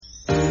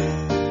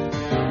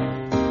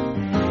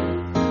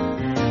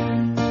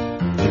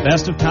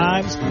Best of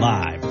Times,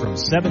 live from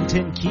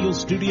 710 Keel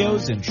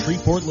Studios in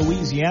Shreveport,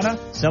 Louisiana,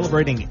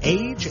 celebrating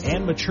age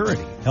and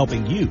maturity,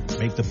 helping you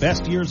make the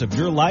best years of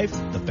your life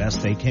the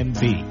best they can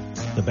be.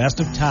 The Best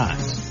of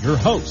Times, your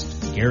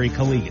host, Gary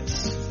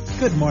Calligas.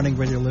 Good morning,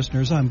 radio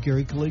listeners. I'm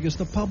Gary Calligas,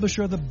 the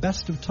publisher of The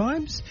Best of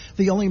Times,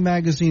 the only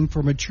magazine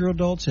for mature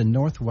adults in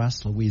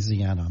Northwest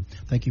Louisiana.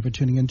 Thank you for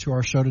tuning into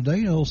our show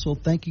today, and also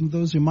thanking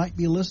those who might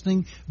be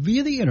listening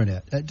via the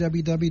internet at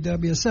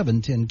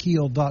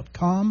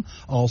www.710keel.com.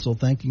 Also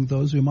thanking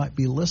those who might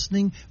be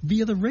listening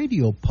via the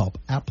Radio Pulp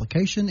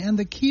application and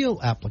the Keel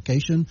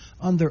application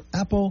on their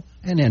Apple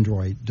and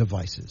Android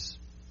devices.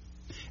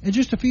 In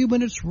just a few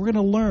minutes, we're going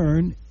to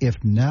learn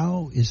if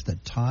now is the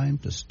time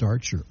to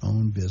start your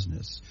own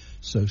business.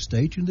 So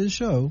stay tuned to the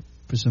show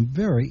for some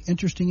very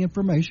interesting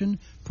information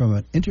from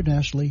an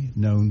internationally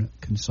known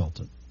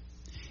consultant.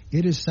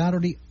 It is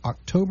Saturday,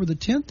 October the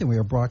 10th, and we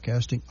are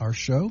broadcasting our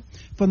show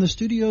from the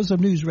studios of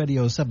News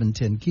Radio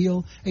 710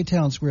 Keel, a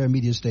town square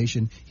media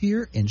station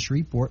here in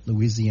Shreveport,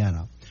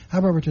 Louisiana.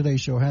 However,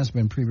 today's show has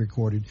been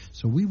pre-recorded,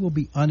 so we will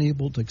be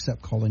unable to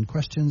accept call-in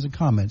questions and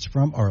comments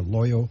from our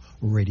loyal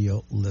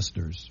radio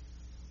listeners.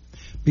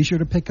 Be sure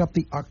to pick up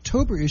the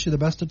October issue of The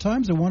Best of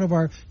Times at one of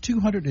our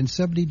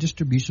 270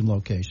 distribution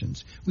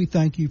locations. We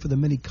thank you for the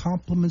many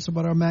compliments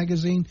about our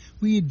magazine.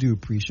 We do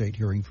appreciate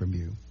hearing from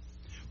you.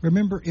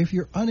 Remember, if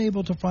you're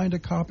unable to find a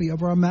copy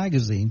of our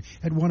magazine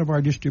at one of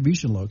our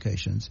distribution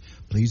locations,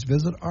 please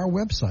visit our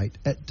website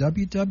at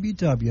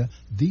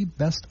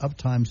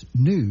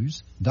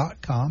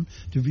www.thebestoftimesnews.com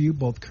to view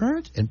both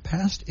current and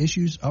past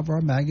issues of our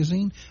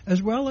magazine,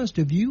 as well as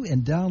to view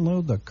and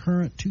download the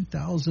current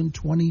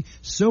 2020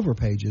 Silver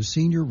Pages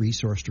Senior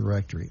Resource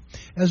Directory,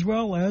 as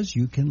well as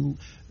you can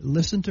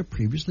listen to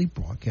previously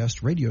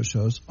broadcast radio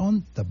shows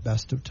on the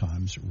Best of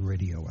Times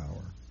Radio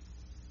Hour.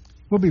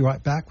 We'll be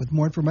right back with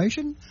more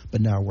information,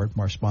 but now a word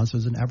from our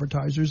sponsors and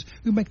advertisers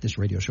who make this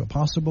radio show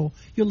possible.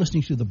 You're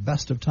listening to the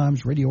Best of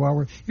Times Radio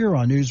Hour here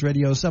on News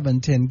Radio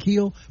 710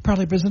 Keel,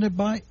 proudly presented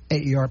by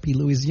AARP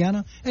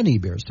Louisiana and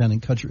Hebert's Town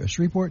and Country of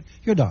Shreveport,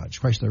 your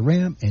Dodge, Chrysler,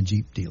 Ram, and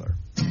Jeep dealer.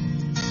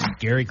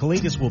 Gary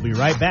Calligas will be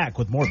right back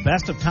with more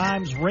Best of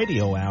Times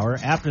Radio Hour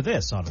after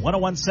this on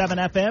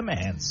 101.7 FM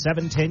and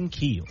 710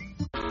 Keel.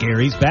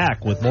 Gary's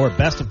back with more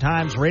Best of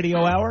Times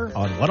Radio Hour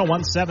on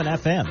 101.7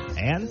 FM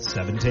and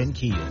 710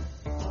 Keel.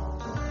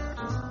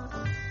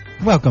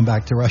 Welcome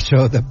back to our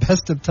show, The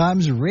Best of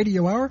Times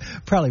Radio Hour,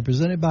 proudly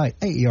presented by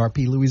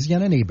AARP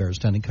Louisiana and Hebert's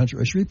Town and Country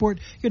of Shreveport,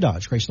 your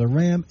Dodge, Chrysler,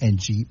 Ram, and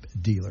Jeep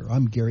dealer.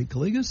 I'm Gary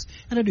Calligas,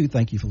 and I do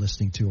thank you for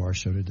listening to our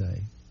show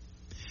today.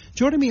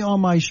 Joining me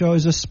on my show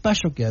as a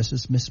special guest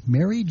is Miss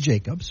Mary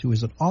Jacobs, who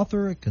is an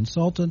author, a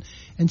consultant,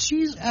 and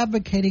she's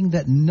advocating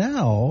that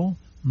now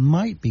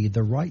might be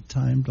the right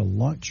time to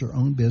launch your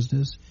own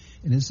business,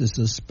 and this is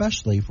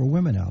especially for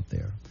women out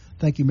there.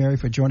 Thank you, Mary,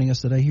 for joining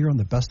us today here on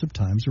the Best of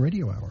Times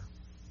Radio Hour.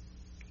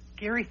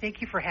 Gary, thank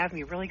you for having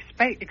me. Really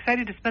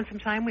excited to spend some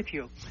time with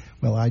you.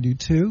 Well, I do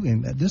too,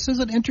 and this is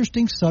an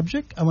interesting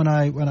subject. When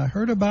I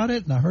heard about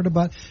it, and I heard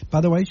about, by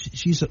the way,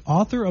 she's an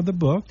author of the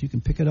book. You can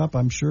pick it up,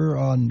 I'm sure,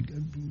 on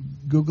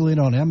Googling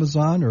on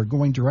Amazon or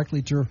going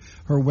directly to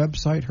her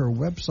website. Her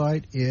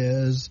website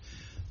is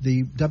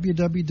the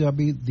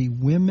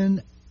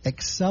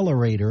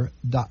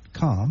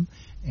www.thewomenaccelerator.com,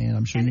 and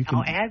I'm sure you can.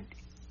 I'll add.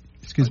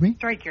 Excuse me?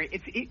 Sorry, Gary.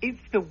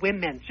 It's the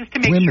women's, just to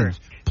make sure.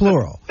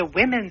 Plural. The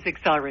women's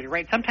accelerator,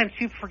 right? Sometimes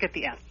people forget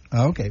the S.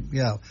 Okay,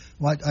 yeah.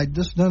 Well, I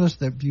just noticed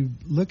that if you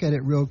look at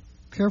it real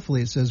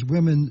carefully, it says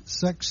women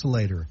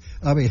sexlator.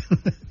 I mean,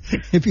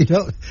 if you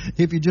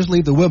just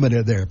leave the women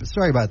in there, but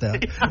sorry about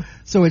that. Yeah.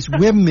 So it's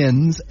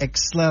women's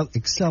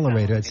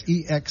accelerator. It's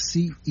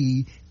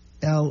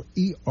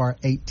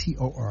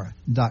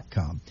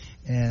EXCELERATOR.com.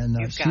 And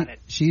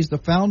she's the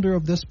founder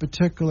of this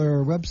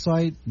particular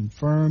website and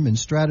firm and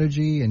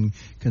strategy and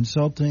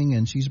consulting,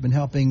 and she's been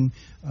helping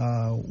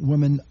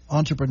women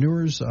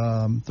entrepreneurs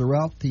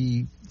throughout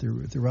the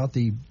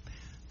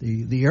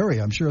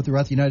area. I'm sure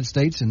throughout the United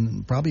States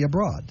and probably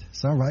abroad.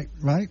 So right?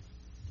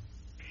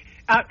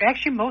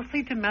 Actually,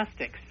 mostly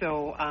domestic.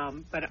 So,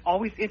 but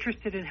always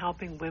interested in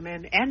helping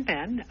women and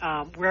men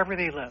wherever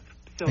they live.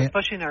 So,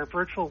 especially in our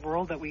virtual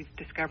world that we've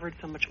discovered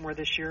so much more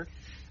this year,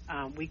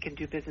 we can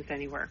do business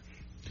anywhere.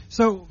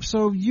 So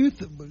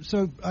youth.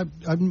 So I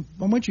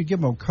want you to give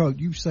them a quote.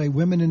 You say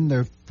women in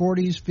their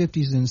 40s,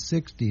 50s, and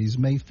 60s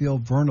may feel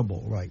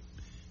vulnerable, right,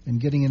 in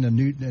getting in a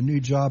new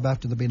job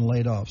after they've been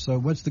laid off. So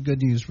what's the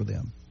good news for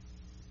them?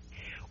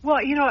 Well,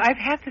 I've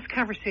had this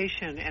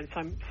conversation, and so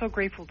I'm so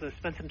grateful to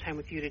spend some time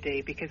with you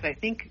today because I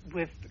think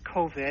with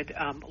COVID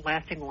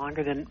lasting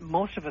longer than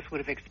most of us would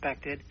have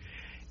expected,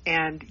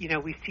 and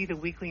we see the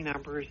weekly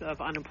numbers of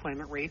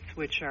unemployment rates,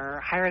 which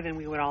are higher than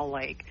we would all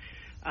like.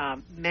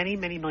 Many,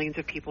 many millions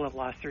of people have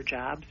lost their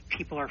jobs.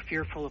 People are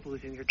fearful of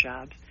losing their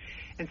jobs.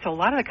 And so a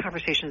lot of the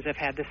conversations I've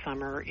had this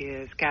summer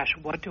is, gosh,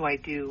 what do I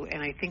do?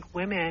 And I think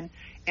women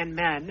and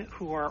men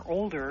who are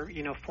older,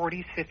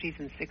 40s, 50s,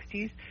 and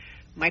 60s,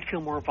 might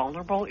feel more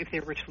vulnerable if they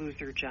were to lose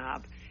their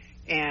job.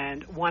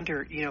 and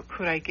wonder,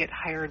 could I get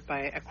hired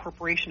by a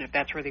corporation if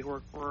that's where they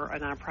work, or a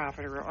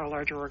nonprofit or a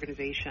larger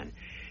organization?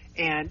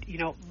 And,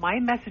 my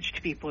message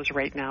to people is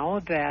right now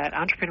that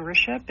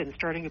entrepreneurship and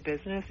starting a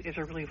business is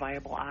a really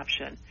viable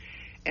option.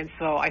 And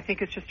so I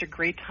think it's just a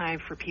great time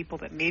for people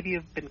that maybe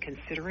have been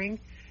considering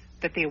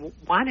that they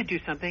want to do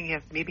something,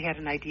 have maybe had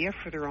an idea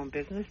for their own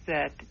business,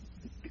 that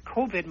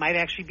COVID might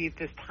actually be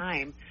this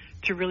time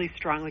to really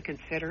strongly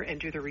consider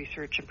and do the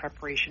research and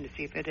preparation to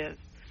see if it is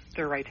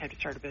the right time to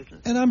start a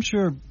business. And I'm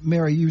sure,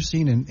 Mary, you've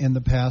seen in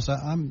the past.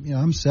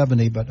 I'm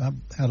 70, but I've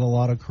had a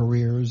lot of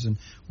careers and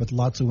with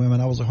lots of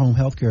women. I was a home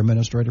health care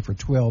administrator for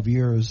 12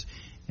 years,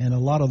 and a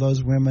lot of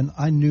those women,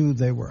 I knew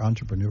they were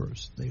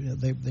entrepreneurs.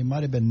 They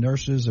might have been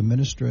nurses,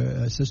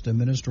 assistant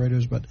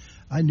administrators, but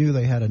I knew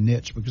they had a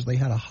niche because they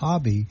had a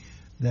hobby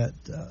that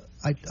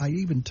I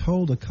even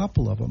told a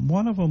couple of them.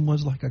 One of them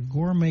was like a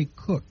gourmet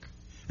cook,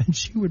 and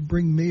she would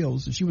bring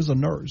meals, and she was a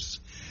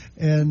nurse.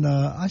 And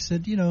I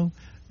said,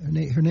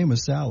 her name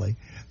was Sally.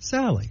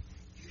 Sally,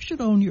 you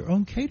should own your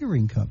own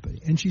catering company.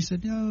 And she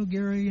said, no,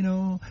 Gary,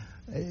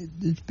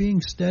 it's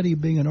being steady,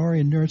 being an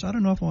RN nurse. I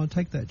don't know if I want to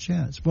take that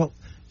chance. Well,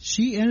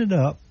 she ended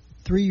up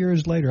 3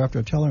 years later,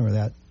 after telling her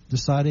that,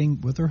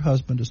 deciding with her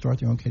husband to start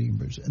their own catering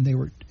business, and they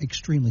were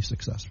extremely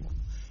successful,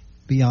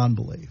 beyond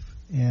belief.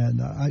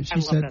 And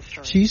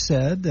she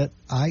said that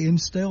I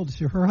instilled.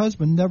 Her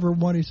husband never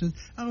wanted. He said,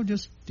 "I'll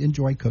just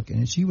enjoy cooking,"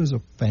 and she was a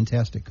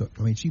fantastic cook.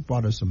 I mean, she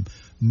brought us some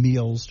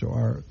meals to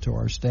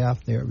our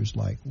staff there. It was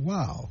like,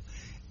 wow.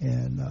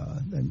 And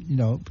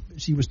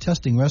she was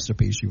testing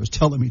recipes. She was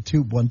telling me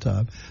too one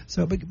time.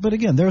 So, but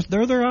again,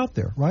 they're out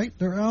there, right?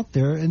 They're out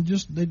there, and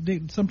just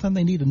sometimes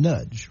they need a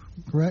nudge,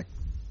 correct?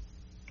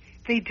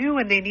 They do,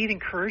 and they need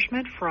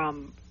encouragement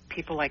from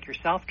people like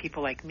yourself,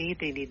 people like me.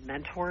 They need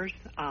mentors,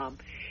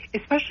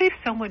 especially if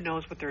someone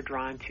knows what they're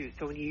drawn to.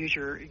 So when you use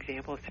your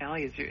example of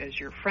Sally as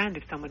your friend,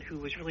 of someone who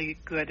was really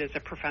good as a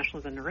professional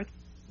as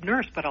a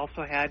nurse, but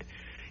also had,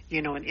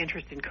 an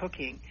interest in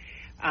cooking.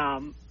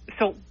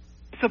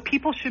 So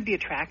people should be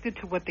attracted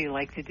to what they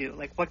like to do,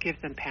 like what gives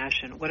them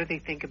passion. What do they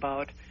think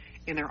about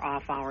in their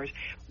off hours?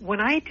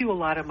 When I do a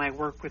lot of my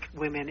work with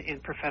women in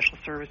professional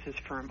services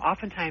firm,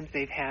 oftentimes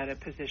they've had a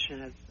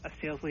position as a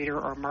sales leader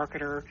or a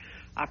marketer,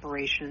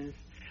 operations,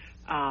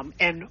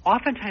 and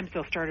oftentimes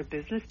they'll start a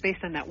business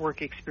based on that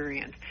work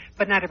experience,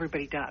 but not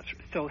everybody does.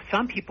 So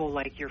some people,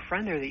 like your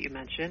friend there that you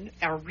mentioned,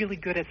 are really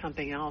good at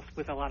something else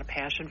with a lot of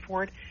passion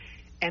for it,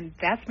 and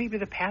that's maybe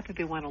the path that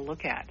they want to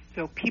look at.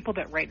 So people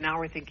that right now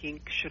are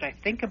thinking, should I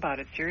think about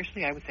it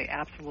seriously? I would say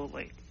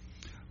absolutely.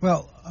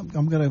 Well,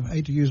 I'm going to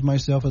hate to use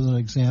myself as an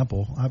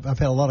example. I've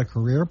had a lot of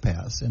career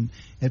paths, and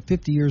at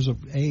 50 years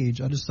of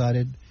age, I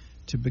decided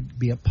to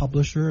be a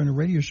publisher and a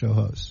radio show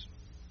host.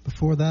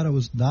 Before that, I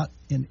was not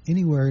in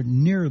anywhere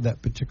near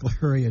that particular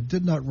area.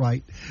 Did not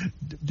write,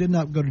 did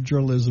not go to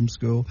journalism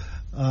school,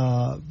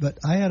 but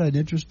I had an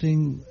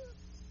interesting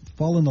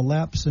fall in the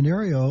lap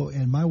scenario,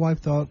 and my wife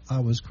thought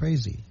I was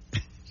crazy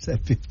at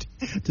 50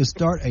 to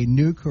start a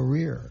new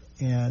career.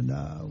 And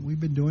we've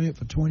been doing it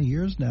for 20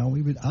 years now.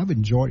 I've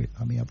enjoyed it.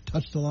 I mean, I've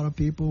touched a lot of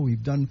people.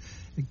 We've done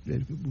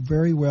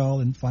very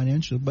well in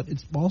financial, but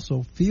it's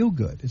also feel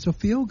good. It's a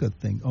feel good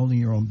thing, owning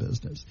your own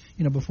business.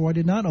 Before I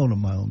did not own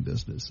my own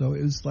business, so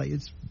it was like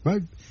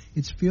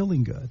it's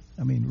feeling good.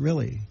 I mean,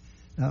 really.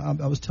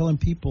 I was telling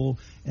people,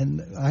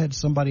 and I had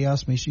somebody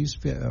ask me, she's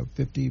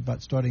 50,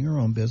 about starting her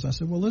own business. I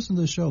said, well, listen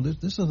to the show.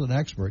 This is an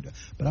expert,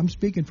 but I'm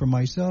speaking for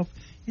myself.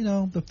 The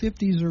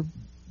 50s are.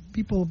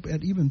 People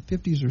at even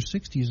 50s or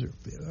 60s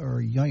are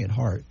young at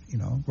heart,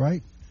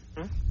 right?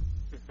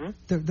 Mm-hmm.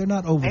 They're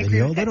not over the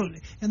hill.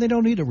 They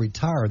don't need to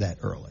retire that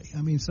early.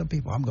 I mean, some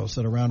people, I'm going to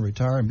sit around,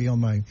 retire, and be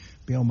on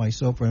my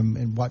sofa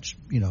and watch,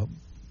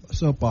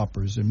 soap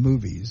operas and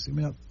movies. I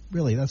mean,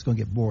 really, that's going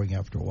to get boring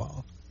after a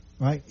while,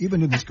 right?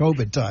 Even in this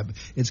COVID time,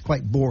 it's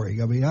quite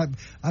boring. I mean,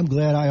 I'm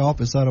glad I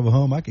office out of a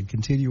home. I could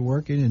continue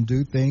working and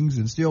do things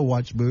and still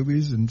watch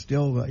movies and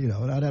still,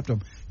 and I'd have to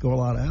go a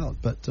lot out,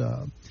 but.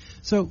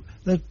 So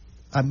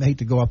I hate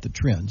to go off the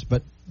trends,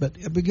 but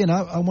again,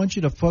 I want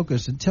you to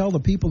focus and tell the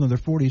people in their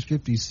 40s,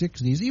 50s,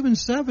 60s, even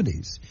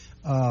 70s,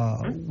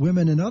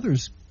 women and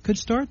others could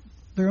start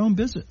their own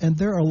business, and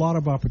there are a lot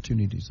of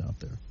opportunities out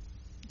there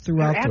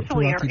throughout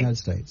the United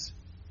States.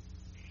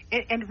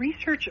 And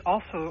research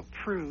also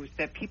proves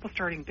that people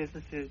starting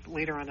businesses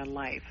later on in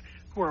life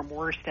who are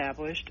more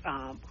established,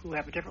 who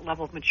have a different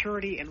level of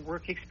maturity and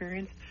work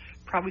experience,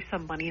 probably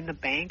some money in the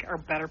bank, are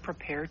better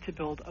prepared to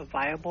build a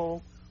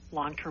viable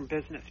long-term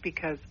business,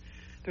 because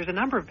there's a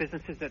number of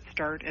businesses that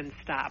start and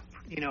stop,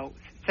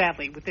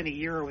 sadly, within a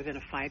year or within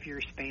a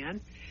 5-year span.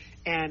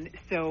 And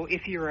so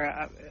if you're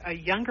a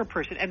younger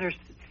person, and there's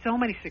so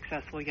many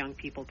successful young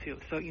people too,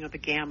 so, the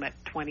gamut,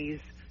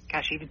 20s,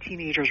 gosh, even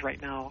teenagers right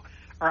now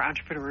are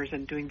entrepreneurs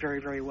and doing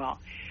very, very well.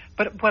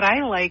 But what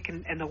I like,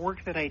 and the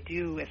work that I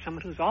do as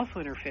someone who's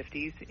also in her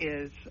 50s,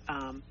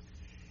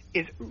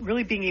 is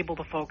really being able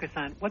to focus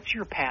on what's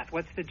your path,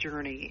 what's the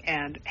journey,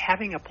 and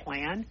having a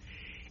plan.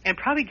 And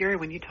probably, Gary,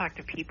 when you talk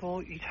to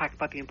people, you talk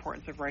about the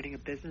importance of writing a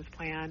business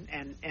plan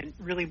and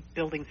really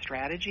building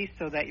strategy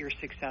so that you're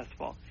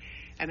successful.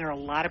 And there are a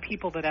lot of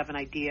people that have an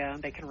idea.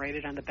 They can write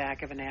it on the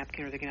back of a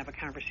napkin, or they can have a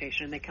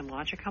conversation, and they can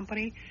launch a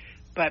company.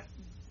 But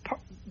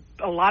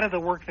a lot of the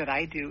work that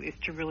I do is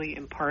to really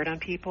impart on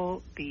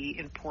people the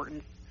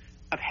importance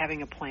of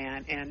having a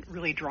plan and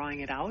really drawing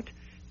it out.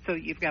 So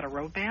you've got a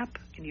roadmap,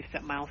 and you've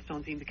set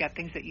milestones, and you've got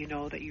things that you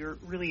know that you're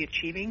really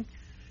achieving.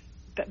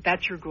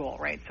 That's your goal,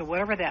 right? So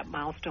whatever that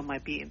milestone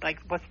might be, like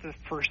what's the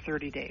first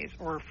 30 days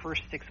or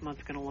first 6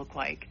 months going to look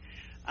like?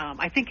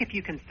 I think if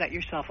you can set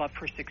yourself up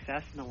for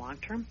success in the long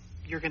term,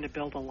 you're going to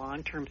build a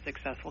long-term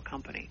successful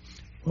company.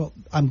 Well,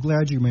 I'm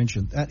glad you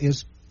mentioned that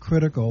is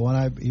critical. And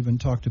I've even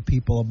talked to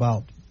people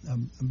about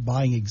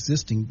buying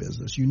existing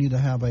business. You need to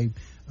have a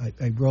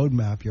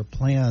roadmap, your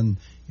plan.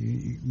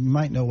 You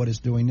might know what it's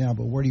doing now,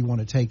 but where do you want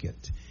to take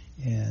it?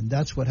 And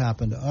that's what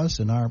happened to us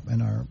in our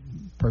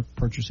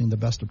purchasing the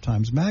Best of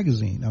Times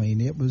magazine. I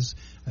mean, it was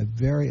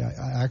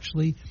I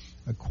actually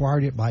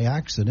acquired it by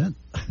accident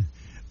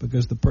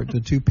because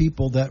the two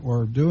people that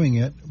were doing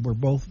it were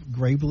both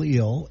gravely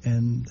ill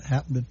and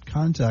happened to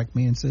contact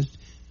me and says,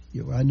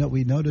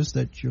 we noticed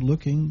that you're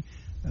looking,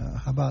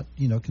 how about,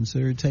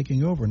 consider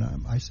taking over now?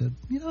 I said,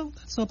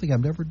 that's something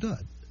I've never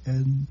done.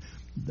 And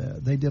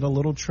they did a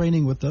little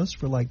training with us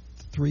for like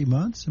 3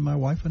 months, and my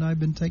wife and I have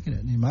been taking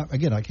it. And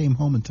again, I came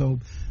home and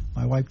told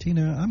my wife,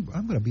 Tina, I'm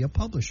going to be a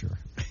publisher.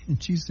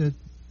 And she said,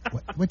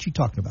 what you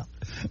talking about?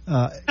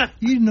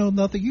 You know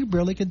nothing. You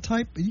barely can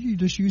type. You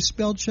just use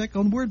spell check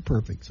on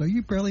WordPerfect. So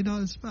you barely know how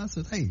to spell. I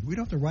said, hey, we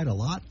don't have to write a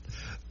lot.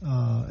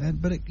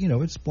 But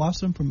it's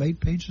blossomed from 8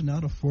 pages now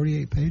to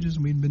 48 pages,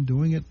 and we've been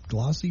doing it,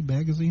 glossy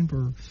magazine,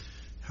 for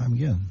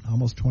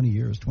almost 20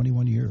 years,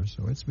 21 years.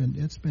 So it's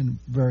been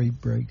very,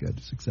 very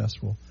good,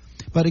 successful.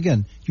 But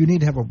again, you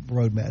need to have a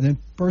roadmap. And then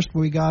first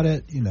we got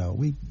it,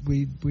 we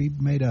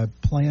made a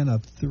plan, a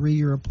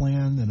 3-year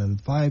plan, and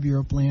a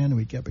 5-year plan, and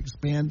we kept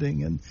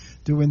expanding and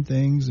doing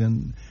things.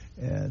 And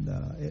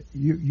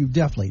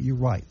you're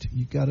right.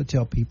 You got to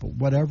tell people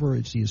whatever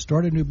it's. You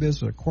start a new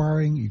business,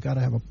 acquiring, you got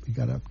to have a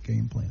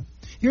game plan.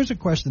 Here's a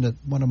question that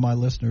one of my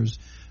listeners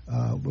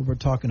we're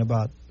talking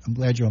about. I'm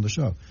glad you're on the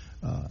show.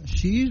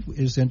 She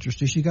is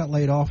interested. She got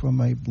laid off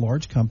from a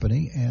large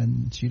company,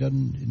 and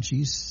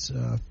she's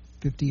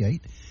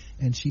 58,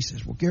 and she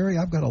says, well, Gary,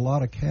 I've got a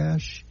lot of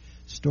cash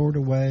stored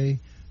away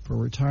for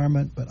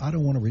retirement, but I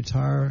don't want to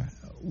retire.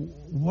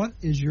 What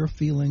is your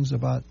feelings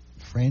about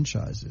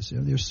franchises?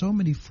 There's so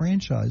many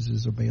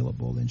franchises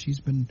available, and she's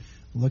been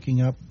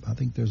looking up, I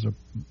think there's a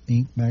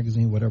Inc.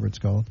 magazine, whatever it's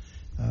called,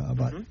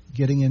 about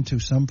getting into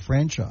some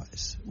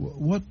franchise.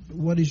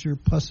 What is your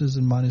pluses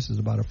and minuses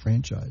about a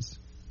franchise?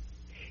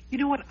 You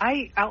know what?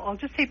 I'll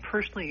just say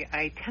personally,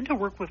 I tend to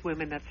work with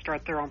women that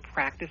start their own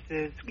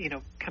practices, kind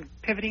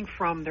of pivoting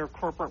from their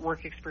corporate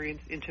work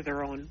experience into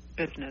their own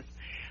business.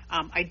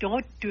 I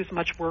don't do as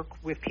much work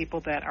with people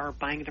that are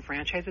buying into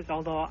franchises,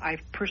 although I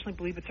personally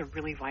believe it's a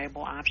really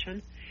viable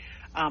option.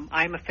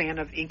 I'm a fan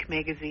of Inc.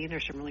 magazine.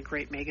 There's some really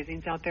great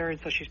magazines out there, and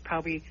so she's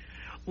probably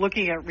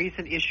looking at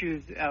recent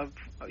issues of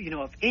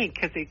Inc.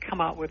 because they come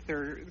out with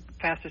their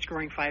fastest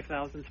growing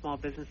 5,000 small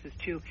businesses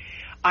too.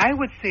 I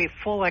would say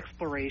full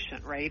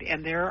exploration, right?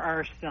 And there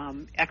are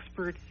some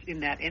experts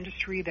in that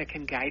industry that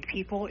can guide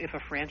people if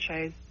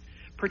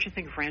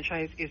purchasing a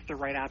franchise is the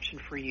right option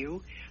for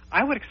you.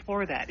 I would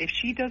explore that. If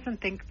she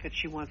doesn't think that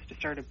she wants to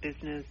start a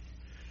business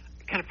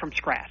kind of from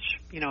scratch,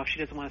 if she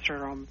doesn't want to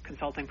start her own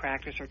consulting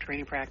practice or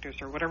training practice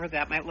or whatever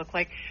that might look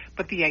like,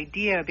 but the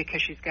idea,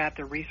 because she's got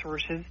the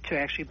resources to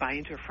actually buy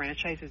into a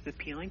franchise, is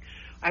appealing,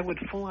 I would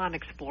full on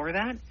explore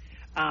that.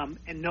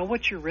 And know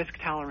what's your risk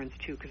tolerance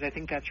too, because I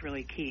think that's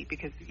really key,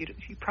 because you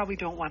probably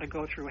don't want to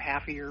go through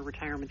half of your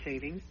retirement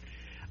savings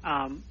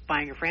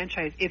buying a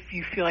franchise if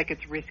you feel like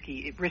it's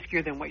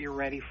riskier than what you're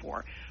ready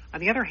for.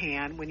 On the other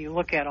hand, when you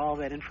look at all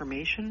that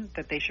information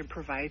that they should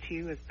provide to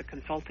you as the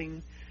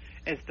consulting,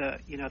 as the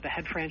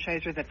head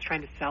franchisor that's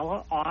trying to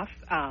sell off,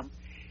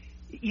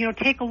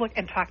 take a look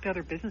and talk to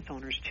other business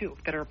owners too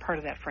that are a part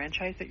of that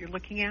franchise that you're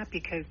looking at,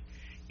 because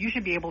you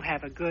should be able to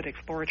have a good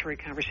exploratory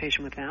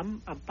conversation with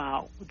them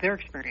about their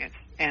experience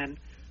and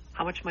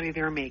how much money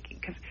they're making.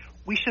 Because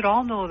we should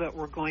all know that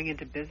we're going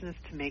into business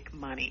to make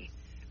money,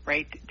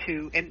 right?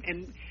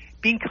 And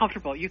being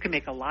comfortable. You can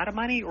make a lot of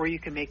money, or you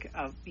can make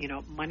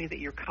money that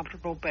you're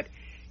comfortable. But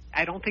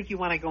I don't think you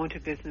want to go into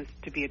business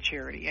to be a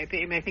charity. I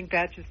think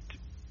that just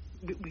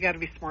we got to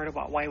be smart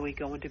about why we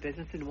go into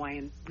business and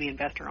why we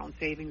invest our own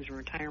savings or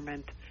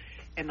retirement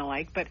and the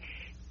like. But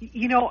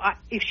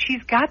if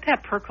she's got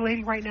that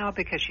percolating right now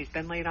because she's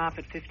been laid off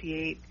at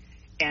 58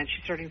 and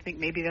she's starting to think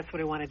maybe that's what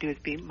I want to do is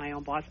be my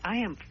own boss, I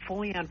am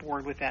fully on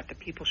board with that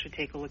people should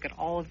take a look at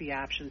all of the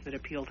options that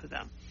appeal to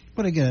them.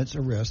 But again, it's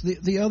a risk.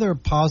 The other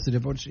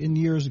positive, which in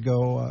years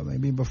ago,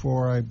 maybe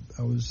before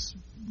I was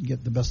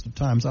get the best of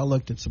times, I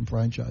looked at some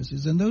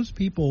franchises, and those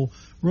people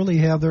really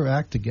have their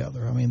act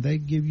together. I mean, they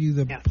give you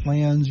the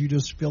plans, you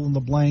just fill in the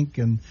blank,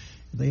 and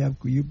they have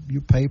you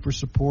pay for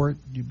support.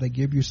 They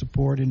give you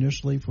support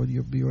initially for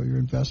your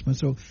investment.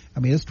 So, I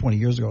mean, it's 20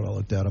 years ago I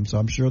looked at them, so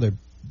I'm sure they've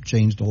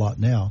changed a lot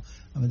now.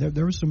 I mean,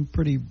 there was some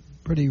pretty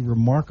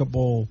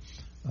remarkable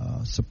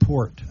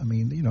support. I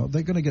mean, you know,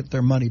 they're going to get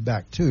their money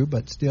back too,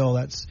 but still,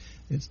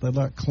 they're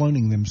not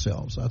cloning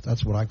themselves.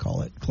 That's what I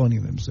call it,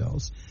 cloning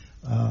themselves.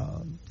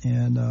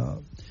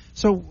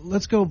 So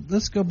let's go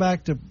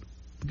back to,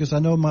 because I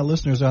know my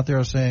listeners out there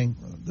are saying,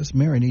 this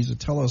Mary needs to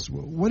tell us,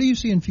 what do you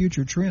see in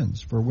future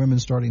trends for women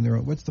starting their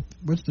own? What's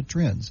the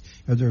trends?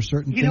 Are there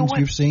certain things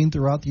you've seen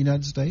throughout the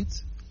United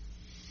States?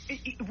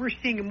 We're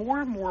seeing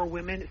more and more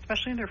women,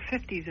 especially in their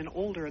 50s and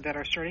older, that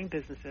are starting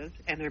businesses,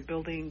 and they're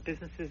building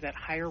businesses at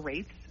higher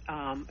rates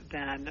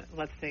than,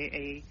 let's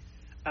say,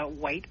 a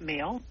white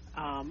male,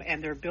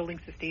 and they're building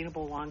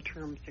sustainable,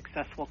 long-term,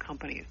 successful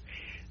companies.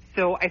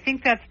 So I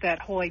think that's that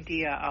whole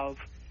idea of,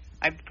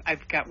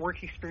 I've got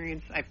work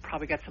experience, I've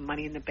probably got some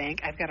money in the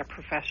bank, I've got a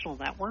professional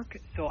network,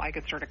 so I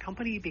could start a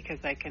company because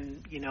I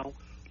can, you know,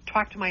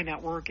 talk to my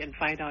network and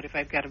find out if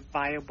I've got a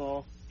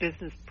viable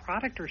business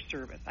product or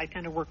service. I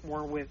tend to work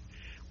more with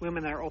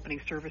women that are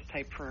opening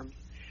service-type firms,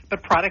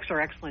 but products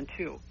are excellent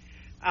too.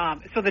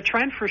 So the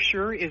trend for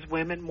sure is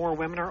more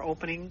women are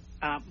opening,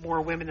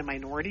 more women and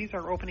minorities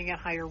are opening at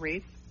higher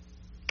rates.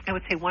 I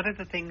would say one of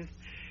the things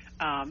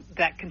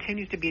that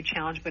continues to be a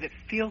challenge, but it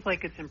feels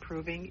like it's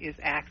improving, is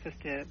access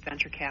to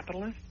venture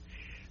capitalists.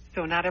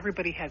 So not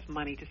everybody has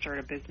money to start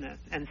a business.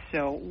 And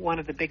so one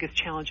of the biggest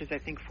challenges, I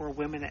think, for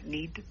women that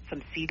need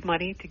some seed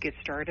money to get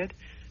started,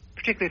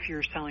 particularly if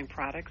you're selling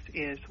products,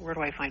 is where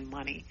do I find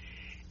money?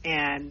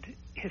 And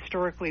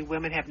historically,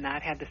 women have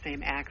not had the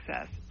same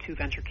access to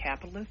venture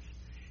capitalists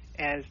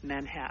as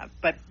men have.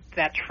 But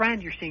that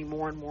trend, you're seeing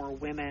more and more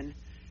women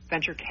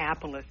venture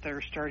capitalists that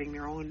are starting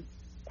their own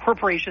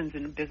corporations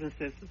and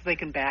businesses so they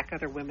can back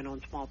other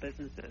women-owned small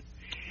businesses.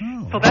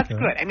 So that's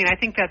good. I mean, I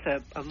think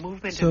that's a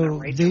movement in the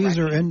right direction. So these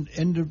are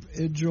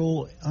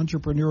individual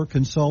entrepreneur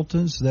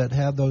consultants that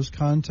have those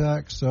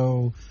contacts.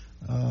 So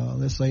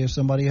let's say if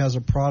somebody has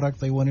a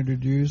product they want to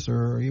introduce,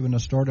 or even a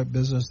startup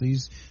business,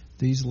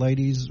 these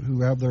ladies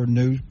who have their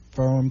new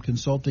firm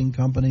consulting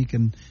company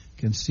can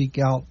seek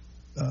out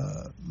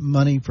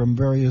money from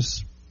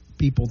various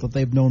people that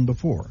they've known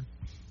before,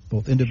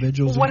 both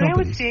individuals and companies.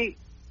 What I would say,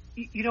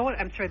 you know what,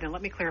 I'm sorry, then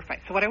let me clarify.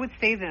 So what I would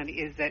say then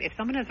is that if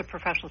someone has a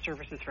professional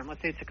services firm, let's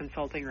say it's a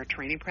consulting or a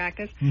training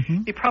practice,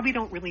 they probably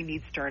don't really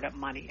need startup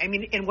money. I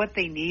mean, and what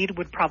they need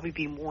would probably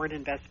be more an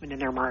investment in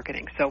their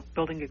marketing. So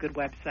building a good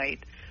website,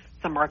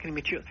 some marketing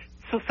material.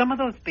 So some of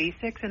those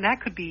basics, and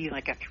that could be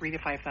like a $3,000 to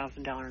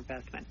 $5,000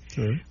 investment.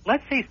 Sure.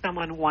 Let's say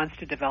someone wants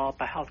to develop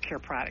a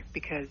healthcare product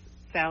because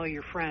Sally,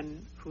 your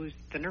friend, who's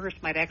the nurse,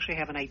 might actually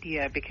have an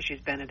idea because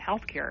she's been in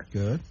healthcare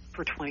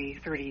for 20,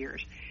 30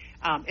 years.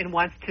 And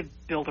wants to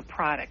build a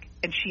product,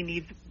 and she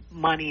needs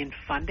money and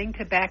funding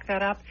to back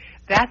that up.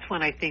 That's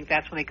when I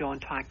go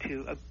and talk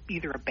to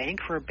either a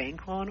bank for a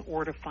bank loan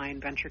or to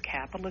find venture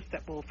capitalists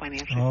that will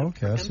financially support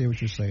them. I see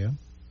what you're saying.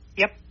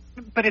 Yep.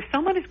 But if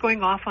someone is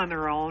going off on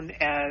their own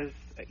as,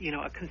 you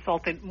know, a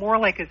consultant, more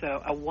like as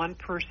a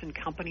one-person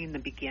company in the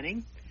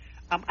beginning,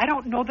 I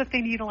don't know that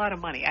they need a lot of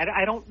money.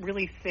 I don't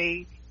really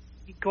say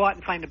go out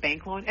and find a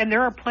bank loan. And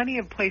there are plenty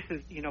of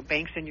places, you know,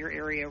 banks in your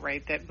area,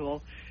 right, that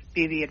will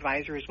be the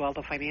advisor as well,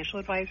 the financial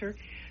advisor.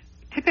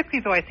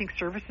 Typically, though, I think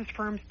services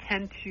firms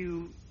tend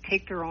to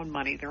take their own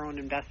money, their own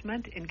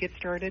investment, and get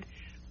started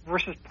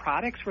versus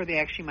products where they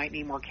actually might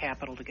need more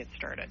capital to get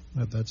started.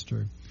 That's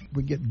true.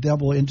 We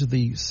delve into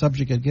the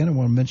subject again. I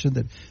want to mention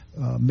that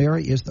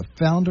Mary is the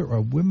founder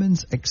of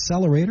Women's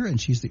Accelerator, and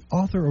she's the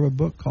author of a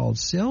book called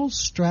Sales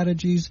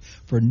Strategies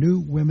for New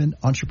Women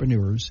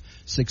Entrepreneurs,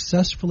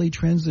 Successfully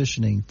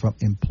Transitioning from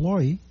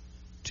Employee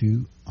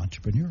to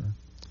Entrepreneur.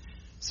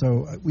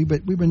 So we've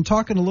been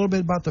talking a little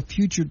bit about the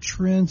future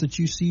trends that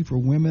you see for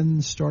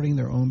women starting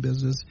their own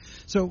business.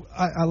 So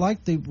I like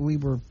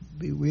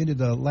we ended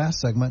the last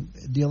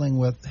segment dealing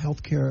with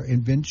healthcare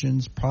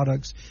inventions,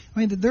 products. I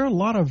mean, there are a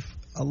lot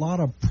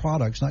of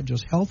products, not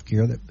just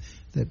healthcare,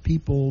 that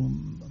people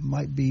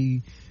might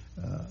be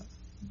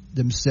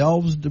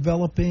themselves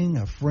developing,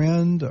 a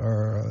friend,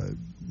 or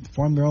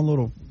form their own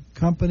little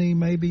company,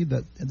 maybe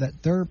that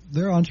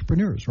they're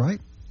entrepreneurs,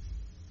 right?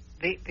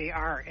 They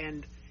are,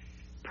 and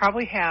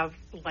probably have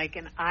like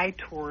an eye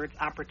towards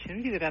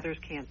opportunity that others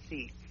can't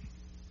see.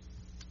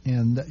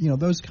 And, you know,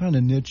 those kind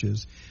of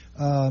niches.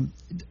 And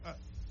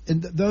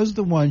those are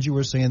the ones you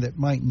were saying that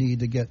might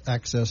need to get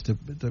access to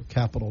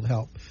capital to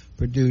help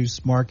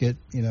produce, market,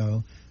 you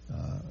know,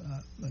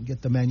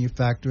 get the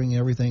manufacturing and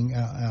everything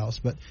else.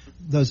 But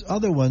those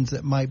other ones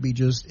that might be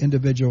just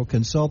individual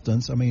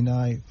consultants. I mean,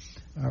 I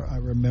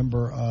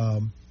remember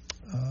I'm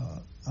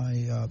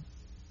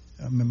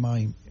in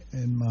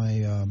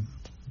my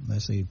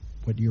let's see,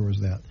 what year was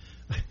that?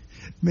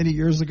 Many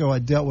years ago, I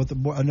dealt with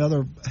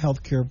another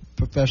healthcare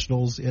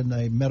professionals in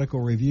a medical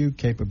review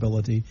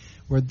capability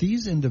where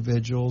these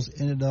individuals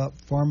ended up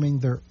forming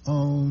their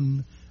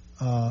own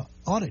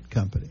audit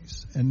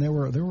companies, and they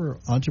were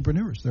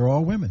entrepreneurs. They're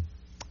all women,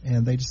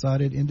 and they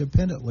decided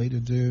independently to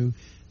do,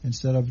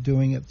 instead of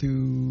doing it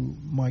through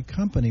my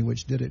company,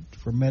 which did it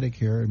for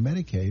Medicare and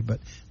Medicaid,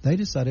 but they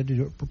decided to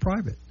do it for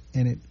private,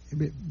 and it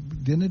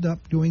ended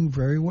up doing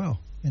very well.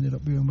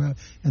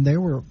 And they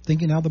were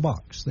thinking out of the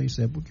box. They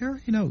said, well,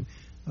 Gary,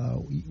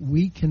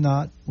 we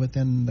cannot,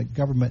 within the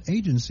government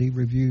agency,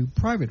 review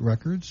private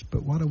records,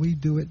 but why don't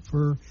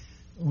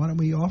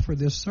we offer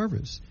this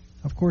service?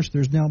 Of course,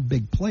 there's now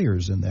big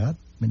players in that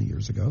many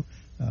years ago,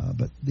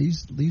 but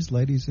these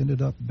ladies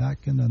ended up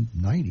back in the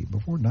 90s,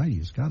 before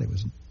 90s, God, it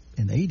was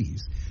in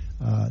 80s,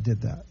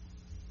 did that.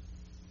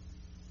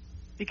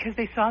 Because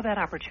they saw that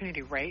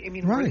opportunity, right? I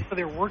mean, right. So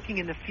they're working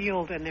in the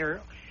field and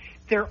they're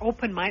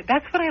open-minded.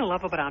 That's what I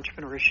love about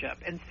entrepreneurship.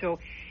 And so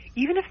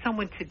even if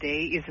someone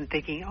today isn't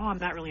thinking, oh, I'm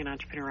not really an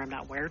entrepreneur, I'm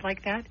not wired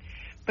like that,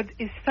 but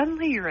if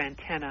suddenly your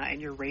antenna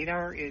and your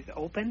radar is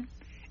open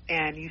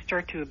and you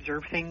start to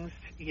observe things,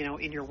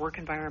 in your work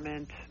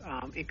environment,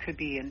 it could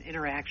be an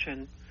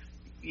interaction,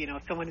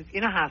 someone is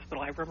in a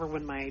hospital. I remember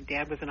when my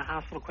dad was in a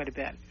hospital quite a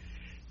bit,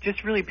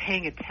 just really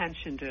paying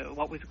attention to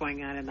what was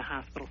going on in the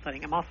hospital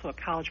setting. I'm also a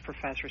college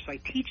professor, so I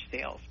teach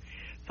sales.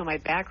 So my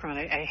background,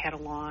 I had a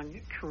long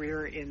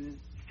career in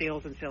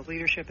sales and sales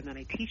leadership, and then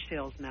I teach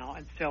sales now.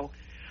 And so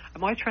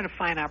I'm always trying to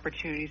find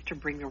opportunities to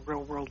bring the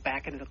real world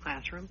back into the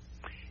classroom.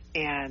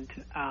 And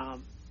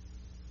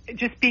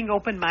just being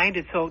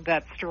open-minded. So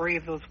that story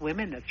of those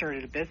women that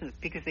started a business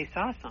because they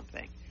saw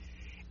something.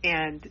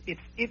 And if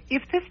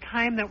this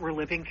time that we're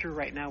living through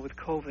right now with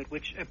COVID,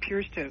 which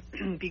appears to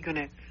be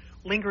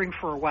lingering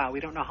for a while, we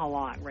don't know how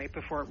long, right,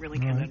 before it really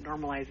kind of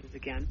normalizes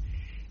again.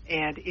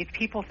 And if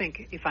people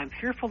think, if I'm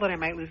fearful that I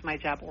might lose my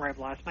job or I've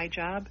lost my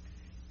job,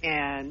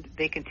 and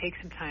they can take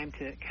some time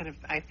to kind of,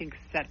 I think,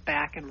 set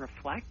back and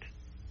reflect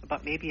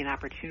about maybe an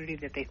opportunity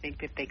that they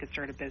think that they could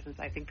start a business,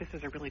 I think this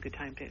is a really good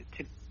time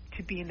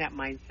to be in that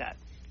mindset.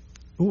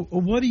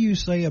 What do you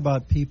say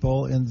about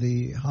people in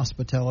the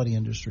hospitality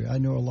industry? I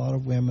know a lot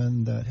of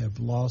women that have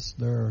lost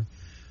their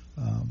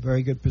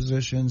very good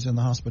positions in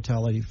the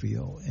hospitality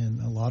field,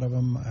 and a lot of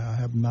them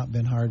have not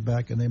been hired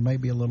back, and they may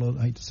be a little,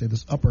 I hate to say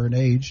this, upper in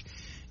age,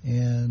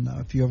 and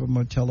a few of them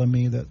are telling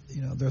me that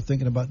they're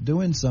thinking about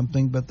doing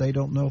something, but they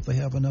don't know if they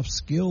have enough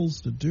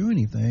skills to do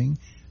anything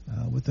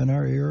within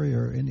our area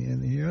or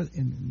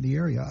in the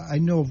area. I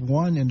know of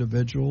one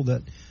individual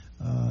that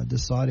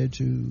decided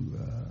to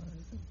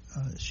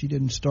she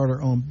didn't start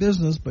her own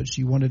business, but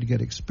she wanted to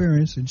get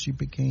experience, and she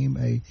became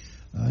a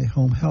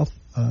home health,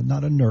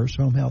 not a nurse,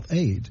 home health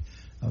aide,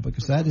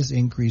 because that is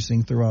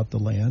increasing throughout the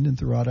land and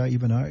throughout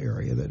even our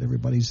area, that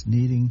everybody's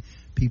needing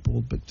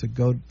people to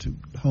go to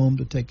home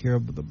to take care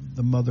of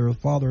the mother or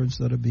father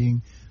instead of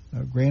being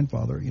a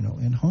grandfather,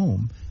 in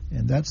home.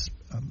 And that's,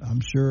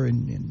 I'm sure,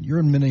 you're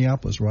in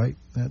Minneapolis, right?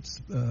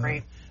 That's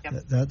right. Yep.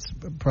 That's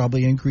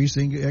probably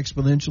increasing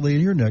exponentially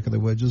in your neck of the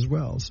woods as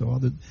well. So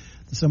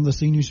some of the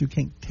seniors who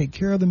can't take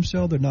care of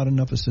themselves, there are not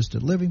enough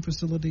assisted living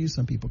facilities.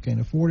 Some people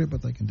can't afford it,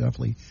 but they can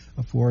definitely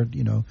afford,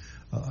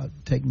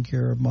 taking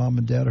care of mom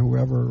and dad or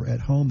whoever at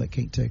home that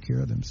can't take care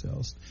of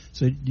themselves.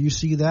 So do you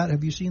see that?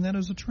 Have you seen that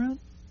as a trend?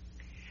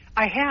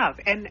 I have,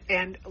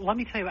 and let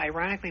me tell you,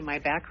 ironically, my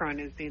background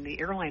is in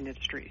the airline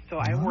industry. So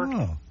I worked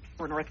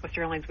for Northwest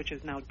Airlines, which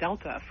is now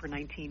Delta, for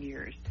 19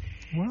 years,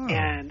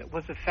 and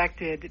was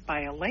affected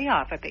by a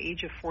layoff at the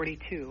age of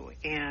 42.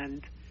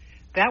 And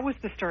that was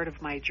the start of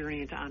my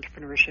journey into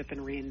entrepreneurship and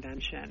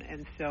reinvention.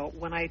 And so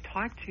when I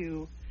talk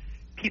to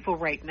people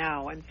right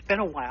now, and it's been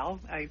a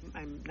while,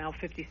 I'm now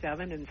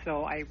 57, and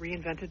so I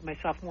reinvented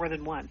myself more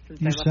than once.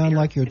 Since you sound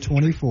like you're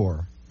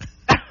 24.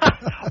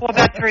 Well,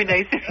 that's very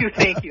nice of you.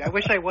 Thank you. I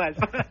wish I was.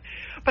 But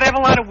I have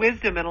a lot of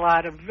wisdom and a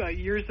lot of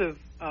years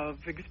of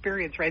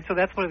experience, right? So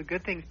that's one of the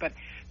good things. But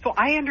so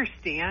I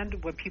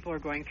understand what people are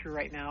going through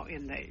right now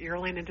in the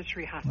airline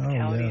industry,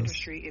 hospitality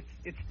industry.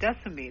 It's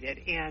decimated.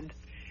 And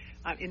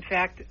in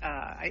fact,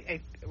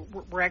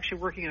 we're actually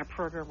working on a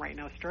program right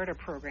now, a startup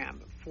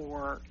program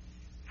for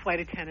flight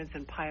attendants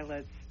and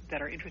pilots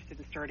that are interested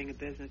in starting a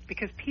business,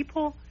 because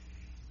people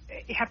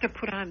have to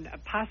put on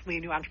possibly a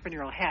new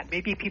entrepreneurial hat.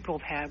 Maybe people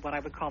have had what I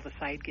would call the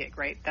side gig,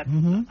 right? That's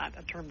not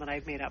a term that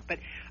I've made up, but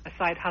a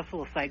side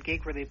hustle, a side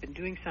gig where they've been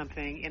doing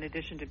something in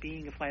addition to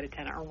being a flight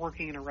attendant or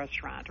working in a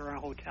restaurant or a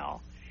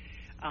hotel.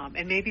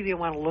 And maybe they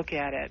want to look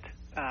at it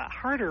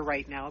harder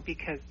right now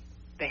because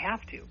they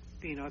have to.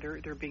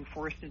 They're being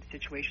forced into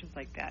situations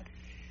like that.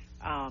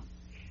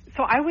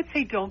 So I would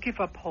say don't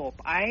give up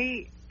hope.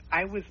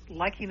 I was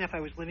lucky enough,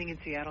 I was living in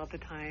Seattle at the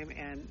time,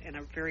 and in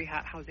a very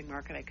hot housing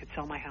market, I could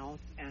sell my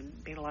house and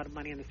made a lot of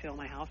money on the sale of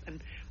my house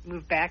and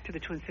moved back to the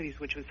Twin Cities,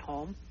 which was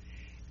home.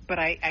 But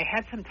I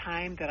had some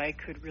time that I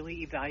could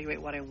really evaluate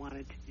what I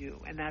wanted to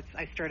do, and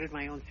I started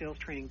my own sales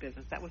training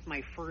business. That was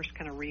my first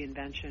kind of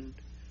reinvention.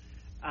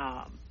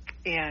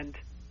 And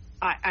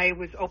I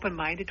was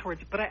open-minded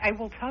towards it, but I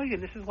will tell you,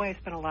 and this is why I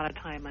spent a lot of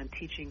time on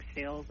teaching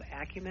sales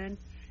acumen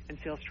and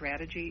sales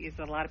strategy, is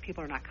that a lot of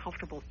people are not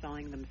comfortable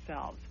selling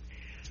themselves.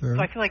 Sure.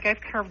 So I feel like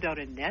I've carved out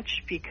a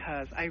niche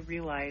because I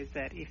realize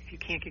that if you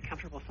can't get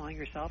comfortable selling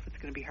yourself, it's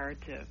going to be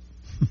hard to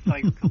sell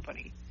your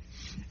company.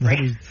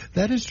 Right?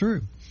 That is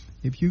true.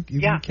 If you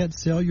can't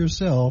sell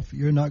yourself,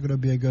 you're not going to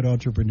be a good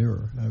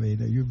entrepreneur. I mean,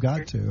 you've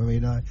got to. I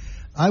mean,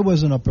 I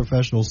wasn't a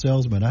professional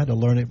salesman. I had to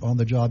learn it on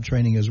the job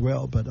training as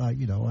well. But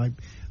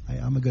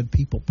I'm a good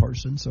people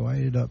person, so I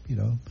ended up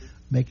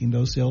making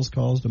those sales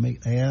calls to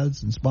make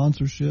ads and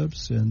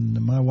sponsorships. And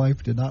my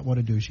wife did not want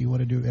to do. She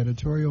wanted to do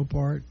editorial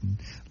part and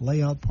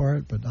layout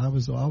part, but I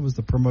was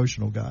the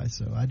promotional guy.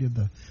 So I did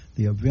the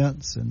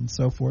events and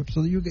so forth.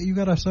 So you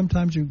got to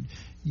sometimes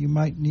you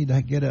might need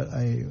to get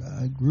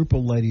a group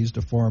of ladies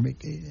to form it.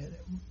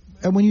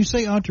 And when you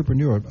say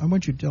entrepreneur, I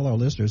want you to tell our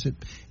listeners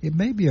it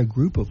may be a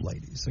group of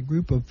ladies, a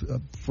group of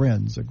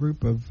friends, a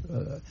group of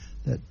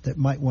that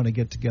might want to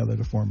get together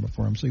to form a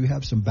firm. So you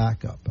have some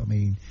backup. I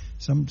mean,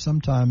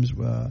 sometimes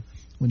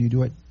when you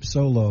do it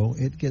solo,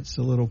 it gets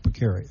a little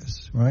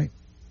precarious, right?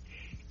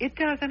 It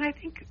does, and I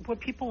think what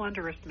people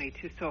underestimate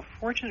too. So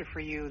fortunate for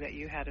you that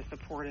you had a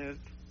supportive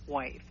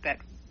wife that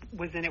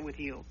was in it with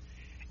you,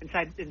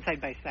 side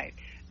by side.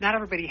 Not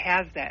everybody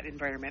has that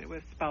environment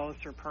with spouse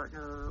or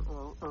partner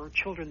or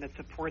children that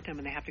support them,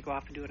 and they have to go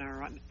off and do it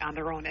on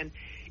their own. And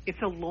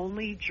it's a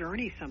lonely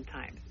journey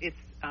sometimes.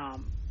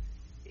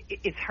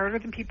 It's harder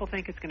than people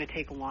think. It's going to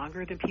take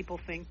longer than people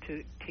think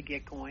to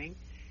get going.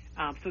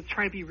 So it's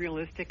trying to be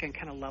realistic and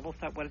kind of level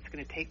set what it's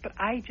going to take. But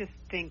I just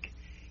think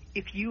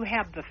if you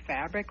have the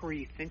fabric or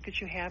you think that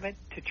you have it,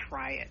 to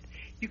try it.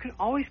 You can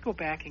always go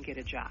back and get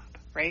a job,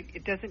 right?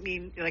 It doesn't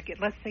mean,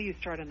 let's say you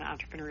start on an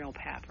entrepreneurial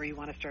path where you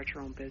want to start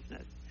your own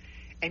business,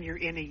 and you're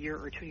in a year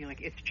or two, and you're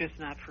like, it's just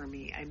not for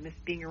me. I miss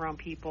being around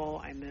people.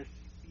 I miss,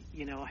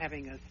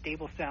 having a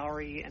stable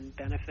salary and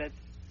benefits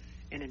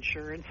and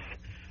insurance.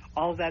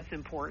 All of that's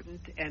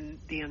important, and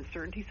the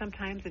uncertainty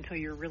sometimes until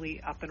you're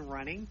really up and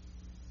running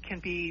can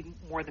be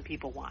more than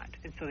people want,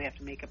 and so they have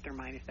to make up their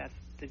mind if that's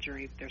the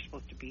journey that they're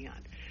supposed to be on.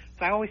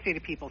 So I always say to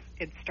people,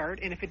 start,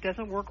 and if it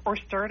doesn't work, or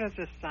start as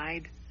a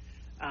side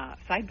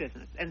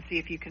business and see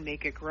if you can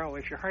make it grow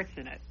if your heart's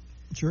in it.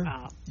 Sure.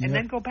 And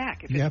then go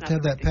back. If you have to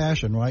have that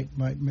passion, right,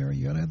 Mary?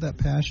 You got to have that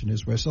passion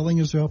as well. Selling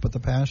yourself, but the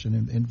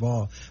passion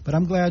involved. But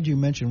I'm glad you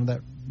mentioned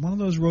that one of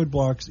those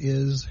roadblocks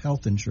is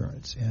health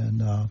insurance.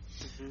 And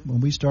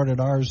when we started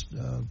ours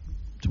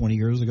 20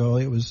 years ago,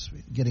 it was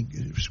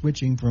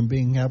switching from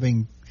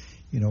having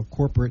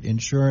corporate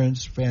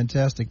insurance,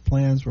 fantastic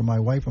plans for my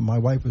wife, and my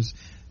wife was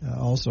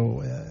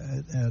also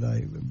at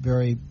a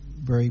very,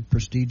 very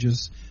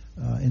prestigious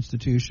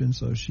institution,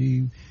 so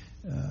she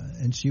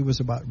was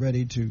about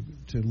ready to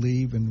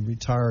leave and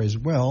retire as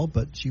well,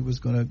 but she was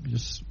going to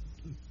just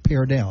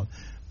pare down.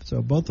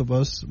 So both of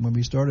us, when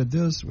we started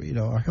this,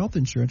 our health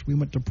insurance, we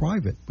went to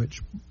private,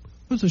 which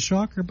was a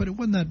shocker, but it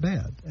wasn't that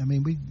bad. I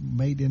mean, we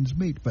made ends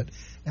meet. But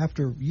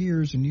after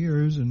years and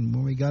years, and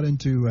when we got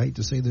into, I hate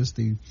to say this,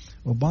 the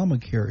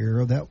Obamacare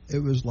era, it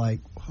was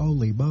like,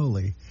 holy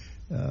moly.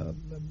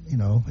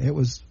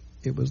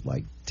 It was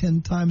like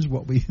 10 times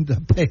what we ended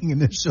up paying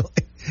initially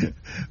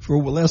for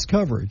less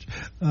coverage.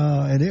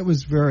 And it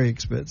was very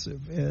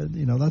expensive. And,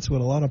 that's what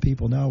a lot of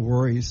people now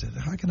worry. Said,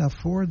 how can I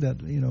afford that?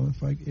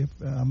 If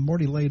I'm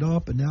already laid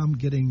off, and now I'm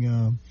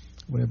getting,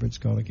 whatever it's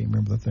called, I can't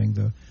remember the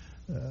thing,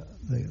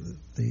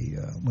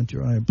 once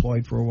you're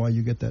unemployed for a while,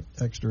 you get that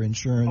extra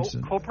insurance.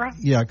 COBRA?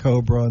 Yeah,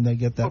 COBRA, and they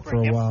get that COBRA,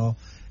 for a while.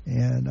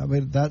 And I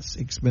mean, that's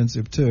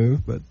expensive too,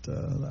 but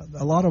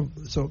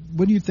so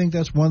what do you think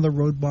that's one of the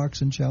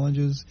roadblocks and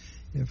challenges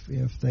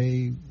if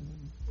they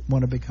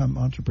want to become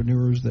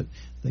entrepreneurs, that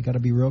they got to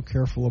be real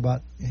careful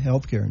about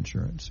healthcare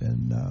insurance?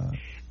 And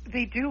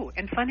they do,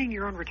 and funding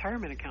your own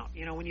retirement account.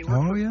 When you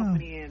work for a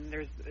company and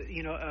there's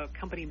a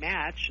company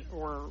match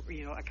or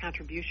a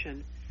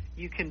contribution,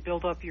 you can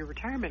build up your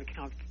retirement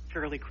account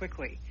fairly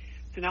quickly.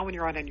 So now when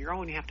you're out on your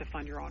own, you have to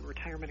fund your own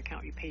retirement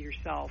account. You pay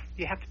yourself.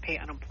 You have to pay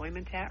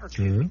unemployment tax,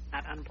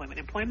 not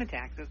unemployment, employment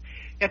taxes.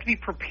 You have to be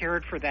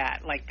prepared for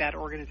that, like that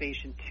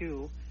organization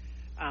too.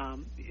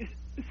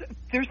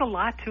 There's a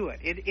lot to it.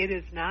 It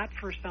is not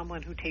for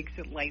someone who takes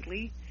it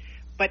lightly,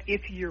 but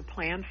if you're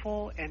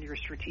planful and you're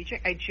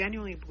strategic, I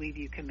genuinely believe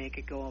you can make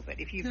a go of it.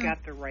 If you've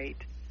got the right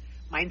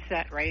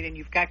mindset, right, and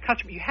you've got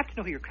customers, you have to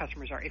know who your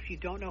customers are. If you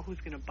don't know who's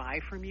going to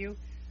buy from you,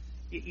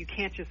 you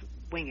can't just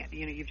wing it.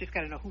 You've just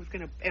got to know who's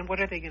going to, and what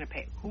are they going to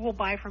pay? Who will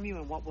buy from you,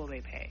 and what will they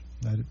pay?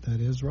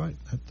 That is right.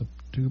 That's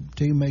the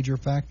two major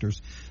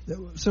factors.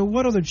 So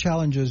what other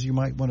challenges you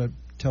might want to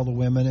tell the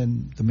women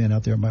and the men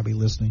out there might be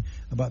listening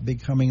about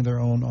becoming their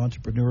own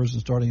entrepreneurs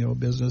and starting their own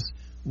business?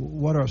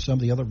 What are some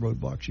of the other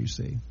roadblocks you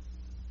see?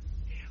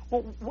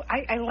 Well,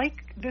 I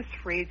like this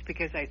phrase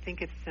because I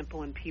think it's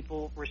simple and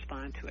people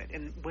respond to it,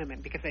 and women,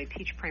 because I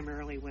teach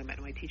primarily women.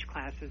 I teach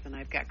classes, and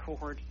I've got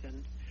cohorts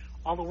and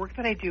all the work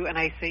that I do, and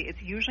I say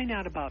it's usually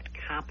not about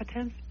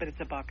competence, but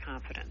it's about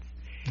confidence.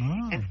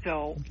 And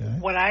so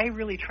what I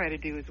really try to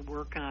do is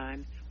work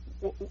on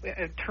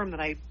a term that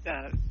I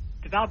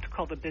developed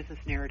called the business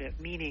narrative,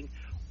 meaning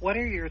what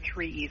are your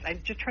 3 E's? I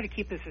just try to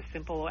keep this as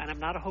simple, and I'm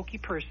not a hokey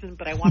person,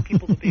 but I want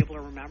people to be able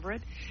to remember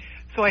it.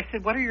 So I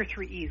said, what are your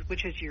 3 E's,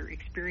 which is your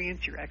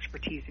experience, your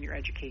expertise, and your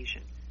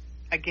education,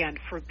 again,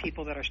 for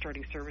people that are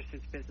starting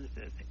services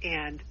businesses.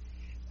 And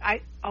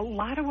a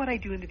lot of what I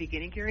do in the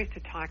beginning, Gary, is to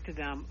talk to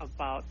them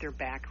about their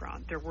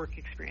background, their work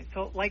experience.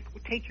 So, like,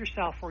 take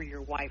yourself or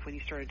your wife when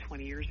you started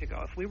 20 years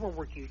ago. If we were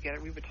working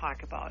together, we would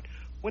talk about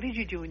what did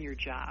you do in your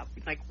job?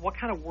 Like, what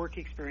kind of work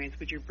experience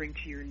would you bring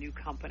to your new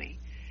company?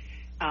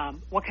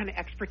 What kind of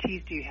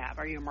expertise do you have?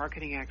 Are you a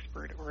marketing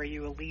expert, or are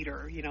you a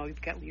leader? You know,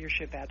 you've got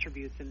leadership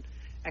attributes and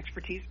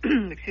expertise.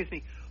 Excuse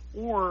me.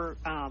 Or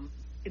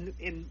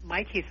in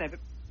my case, I've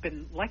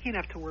been lucky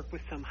enough to work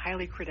with some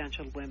highly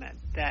credentialed women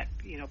that,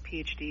 you know,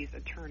 PhDs,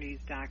 attorneys,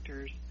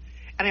 doctors,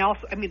 and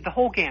I mean, the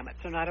whole gamut.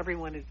 So not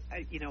everyone is,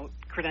 you know,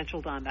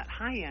 credentialed on that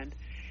high end,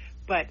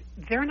 but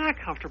they're not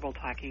comfortable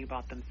talking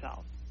about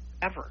themselves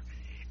ever.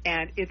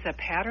 And it's a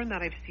pattern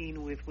that I've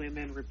seen with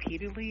women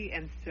repeatedly,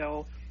 and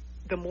so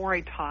the more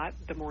I taught,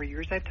 the more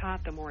years I've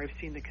taught, the more I've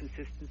seen the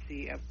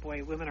consistency of,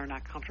 boy, women are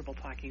not comfortable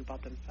talking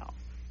about themselves.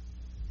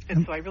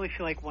 And so I really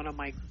feel like one of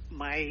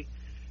my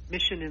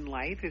mission in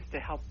life is to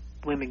help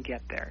women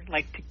get there,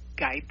 like to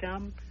guide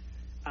them,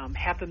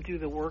 have them do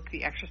the work,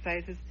 the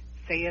exercises,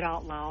 say it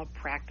out loud,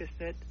 practice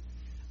it,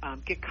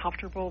 get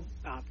comfortable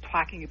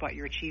talking about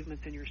your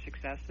achievements and your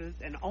successes,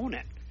 and own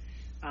it.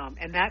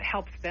 And that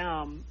helps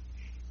them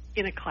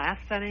in a class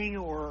setting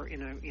or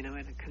in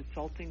a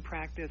consulting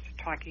practice,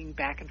 talking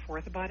back and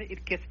forth about it.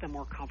 It gets them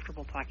more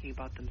comfortable talking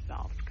about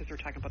themselves because they're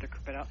talking about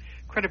their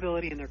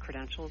credibility and their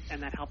credentials,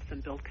 and that helps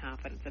them build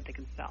confidence that they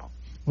can sell.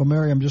 Well,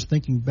 Mary, I'm just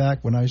thinking back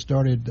when I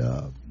started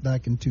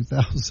back in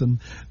 2000,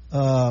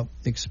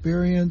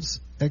 experience,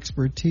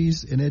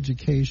 expertise, and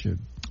education.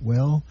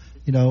 Well,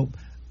 you know,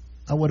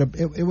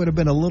 it would have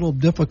been a little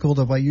difficult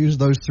if I used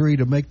those 3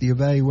 to make the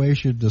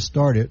evaluation to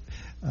start it.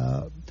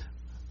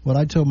 What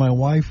I told my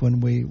wife when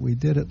we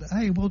did it,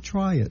 hey, we'll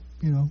try it.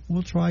 You know,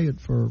 we'll try it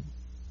for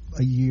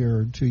a year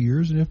or 2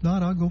 years, and if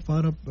not, I'll go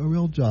find a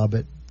real job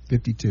at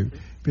 52,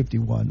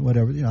 51,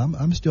 whatever. You know,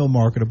 I'm still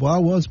marketable. I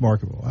was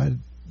marketable.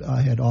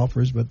 I had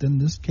offers, but then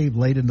this came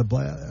late in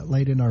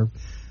our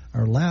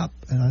lap,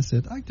 and I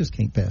said, I just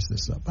can't pass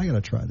this up. I got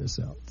to try this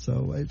out.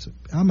 So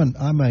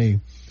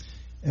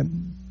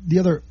and the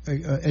other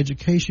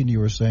education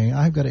you were saying,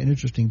 I've got an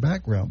interesting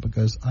background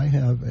because I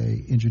have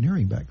a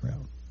engineering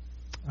background.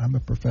 I'm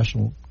a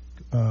professional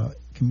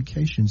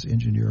communications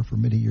engineer for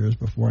many years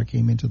before I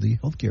came into the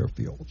healthcare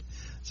field.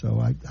 So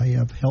I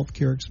have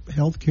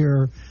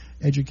healthcare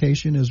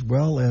education as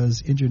well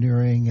as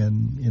engineering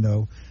and, you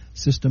know,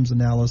 systems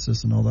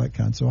analysis and all that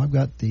kind. So I've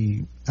got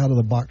the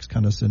out-of-the-box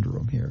kind of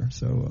syndrome here.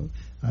 So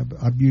I've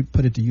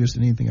put it to use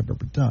in anything I've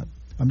ever done.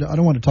 I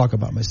don't want to talk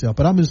about myself,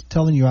 but I'm just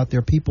telling you out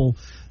there, people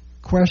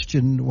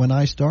questioned when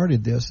I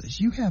started this, is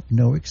you have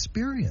no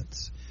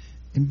experience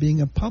in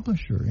being a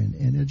publisher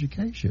in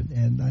education.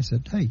 And I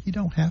said, hey, you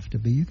don't have to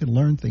be. You can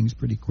learn things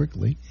pretty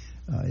quickly.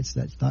 It's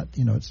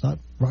not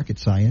rocket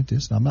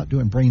scientist. I'm not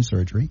doing brain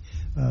surgery.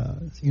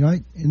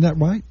 Isn't that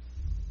right?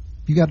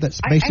 You got that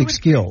basic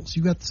skills.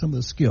 You got some of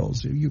the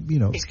skills.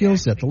 Exactly. Skill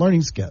set, the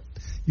learning set.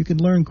 You can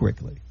learn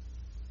quickly.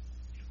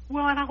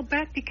 Well, and I'll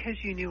bet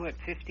because you knew at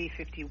 50,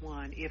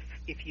 51,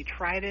 if you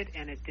tried it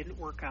and it didn't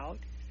work out,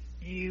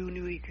 you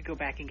knew you could go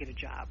back and get a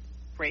job,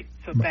 right?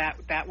 So right.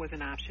 That was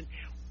an option.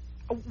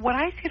 What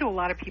I say to a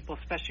lot of people,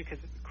 especially because,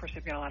 of course,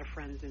 I've got a lot of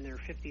friends in their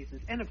 50s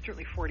and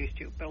certainly 40s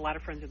too, but a lot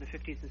of friends in the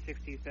 50s and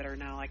 60s that are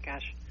now like,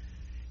 gosh,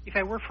 if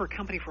I work for a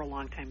company for a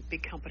long time,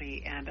 big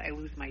company, and I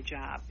lose my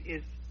job,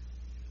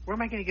 where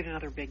am I going to get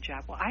another big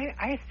job? Well,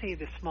 I say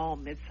the small,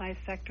 mid-sized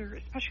sector,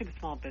 especially the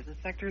small business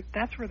sector,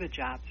 that's where the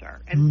jobs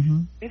are.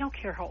 And they don't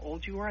care how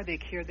old you are. They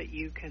care that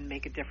you can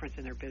make a difference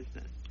in their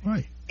business.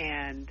 Right.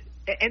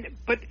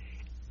 But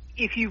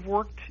if you've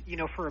worked,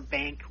 for a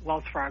bank,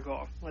 Wells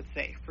Fargo, let's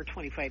say, for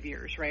 25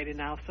 years, right, and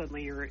now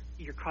suddenly you're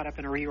caught up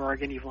in a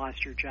reorg and you've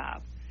lost your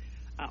job,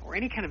 or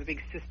any kind of a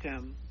big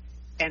system,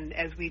 and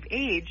as we've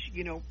aged,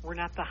 we're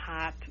not the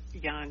hot,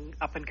 young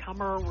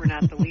up-and-comer, we're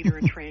not the leader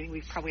in training,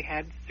 we've probably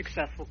had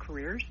successful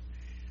careers,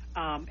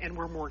 and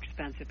we're more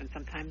expensive, and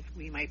sometimes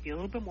we might be a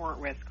little bit more at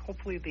risk.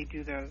 Hopefully they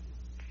do the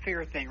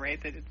fair thing,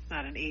 right, that it's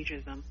not an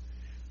ageism.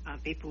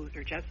 People lose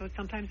their jobs, so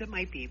sometimes it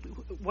might be.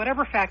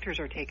 Whatever factors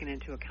are taken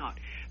into account.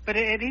 But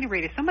at any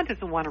rate, if someone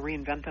doesn't want to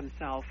reinvent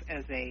themselves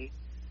as a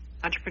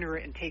entrepreneur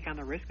and take on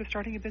the risk of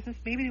starting a business,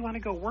 maybe they want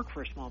to go work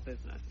for a small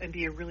business and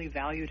be a really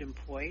valued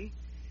employee.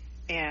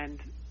 And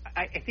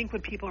I think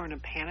when people are in a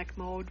panic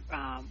mode,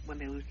 when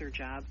they lose their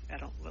jobs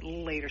at a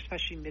little later,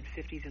 especially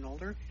mid-50s and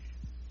older,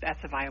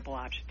 that's a viable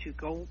option to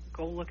go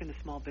look in the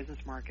small business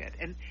market.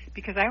 And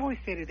because I always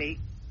say that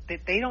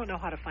they don't know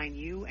how to find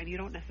you, and you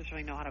don't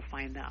necessarily know how to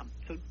find them.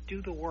 So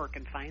do the work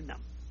and find them.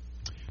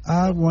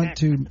 I want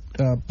to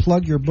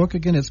plug your book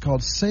again. It's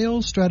called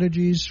Sales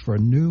Strategies for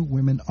New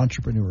Women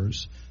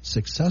Entrepreneurs,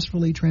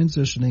 Successfully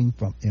Transitioning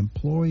from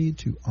Employee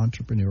to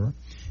Entrepreneur.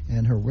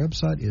 And her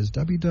website is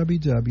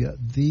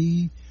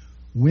www.thewomandrive.com.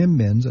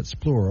 women's, that's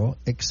plural,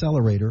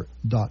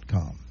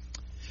 accelerator.com.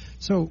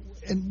 So,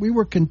 and we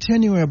were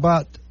continuing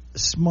about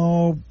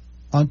small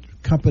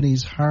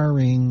companies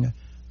hiring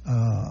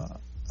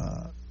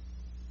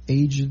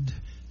aged,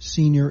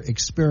 senior,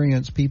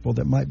 experienced people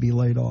that might be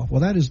laid off.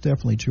 Well, that is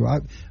definitely true.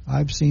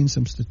 I've seen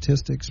some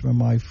statistics from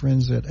my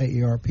friends at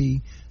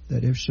AARP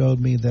that have showed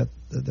me that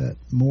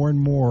more and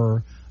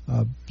more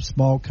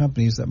small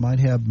companies that might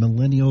have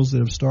millennials that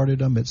have started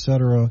them, et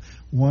cetera,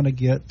 want to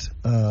get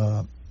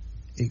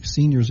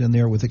seniors in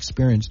there with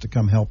experience to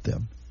come help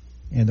them,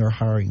 and they're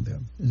hiring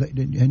them.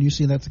 Have you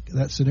seen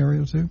that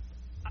scenario too?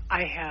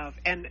 I have,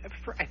 and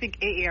I think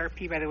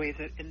AARP, by the way,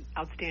 is an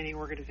outstanding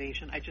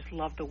organization. I just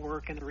love the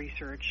work and the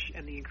research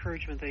and the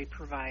encouragement they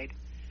provide.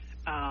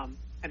 And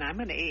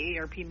I'm an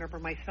AARP member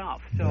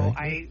myself, so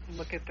I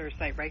look at their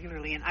site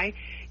regularly. And I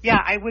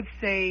would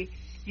say,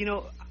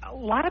 a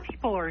lot of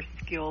people are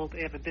skilled.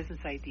 They have a business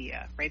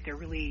idea, right? They're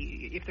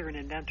really, if they're an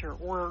inventor,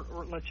 or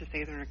let's just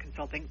say they're in a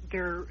consulting,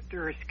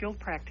 they're a skilled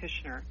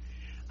practitioner,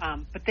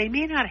 but they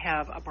may not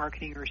have a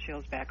marketing or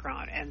sales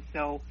background, and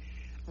so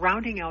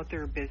rounding out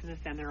their business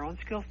and their own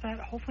skill set,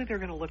 hopefully they're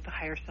going to look to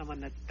hire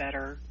someone that's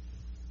better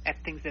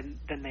at things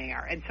than they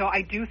are. And so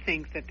I do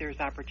think that there's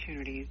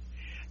opportunities.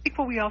 I think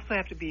what we also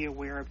have to be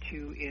aware of,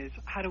 too, is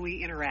how do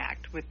we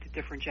interact with the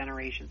different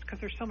generations, because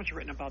there's so much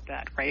written about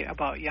that, right,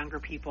 about younger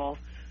people,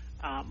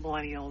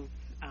 millennials,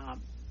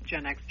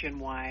 Gen X, Gen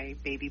Y,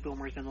 baby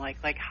boomers, and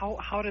like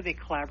how do they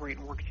collaborate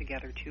and work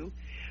together, too?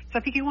 So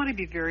I think you want to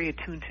be very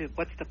attuned to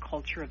what's the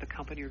culture of the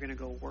company you're going to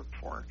go work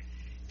for.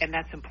 And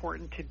that's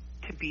important to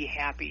be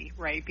happy,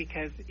 right?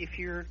 Because if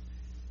you're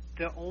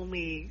the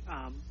only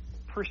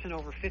person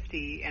over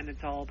 50 and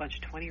it's all a bunch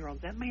of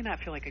 20-year-olds, that may not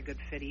feel like a good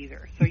fit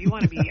either. So you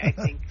want to be, I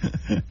think,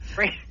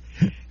 right?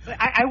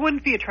 I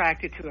wouldn't be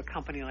attracted to a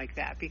company like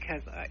that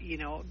because,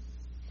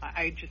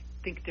 I just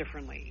think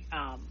differently.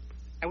 I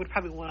would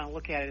probably want to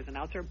look at it as an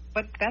outsider,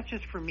 but that's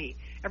just for me.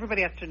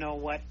 Everybody has to know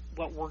what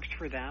works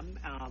for them.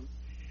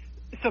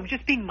 So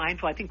just being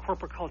mindful, I think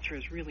corporate culture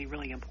is really,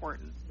 really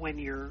important when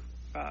you're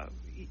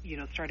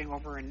starting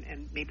over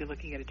and maybe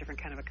looking at a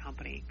different kind of a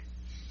company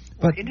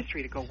or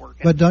industry to go work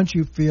in. But don't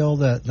you feel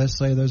that, let's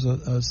say there's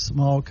a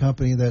small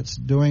company that's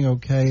doing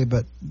okay,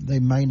 but they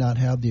may not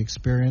have the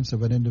experience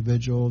of an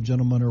individual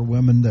gentleman or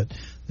woman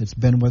that's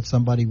been with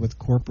somebody with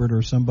corporate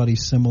or somebody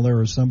similar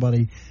or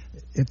somebody,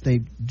 if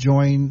they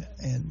join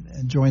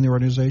the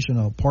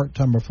organization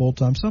part-time or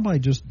full-time, some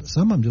of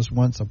them just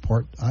wants a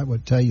part. I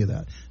would tell you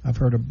that. I've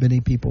heard of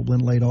many people been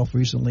laid off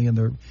recently in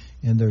their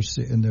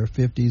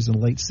 50s and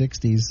late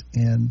 60s,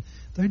 and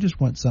they just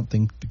want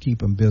something to keep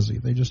them busy.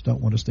 They just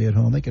don't want to stay at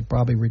home. They could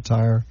probably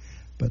retire,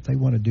 but they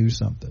want to do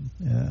something.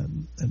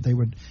 And they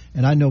would.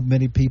 And I know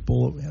many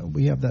people.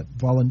 We have that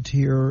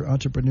volunteer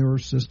entrepreneur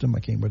system. I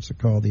can't remember what's it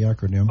called, the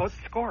acronym. Oh, it's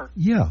SCORE.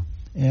 Yeah.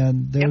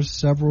 And there's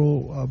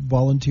several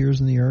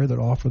volunteers in the area that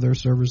offer their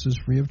services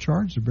free of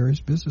charge to various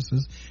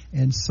businesses,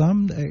 and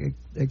some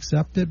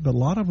accept it, but a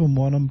lot of them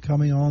want them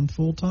coming on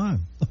full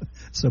time.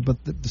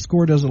 But the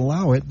SCORE doesn't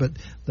allow it, but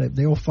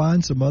they'll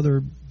find some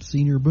other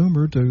senior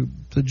boomer to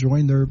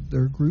join their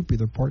group,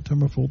 either part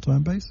time or full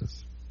time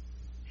basis.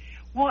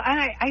 Well,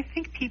 I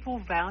think people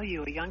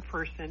value a young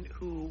person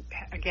who,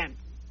 again,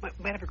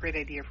 might have a great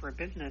idea for a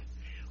business,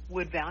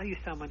 would value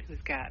someone who's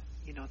got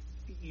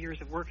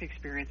years of work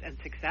experience and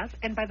success,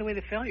 and by the way,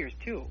 the failures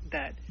too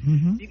that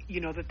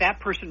that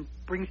person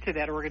brings to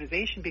that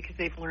organization because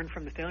they've learned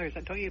from the failures.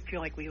 And don't you feel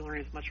like we learn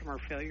as much from our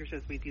failures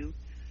as we do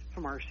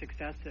from our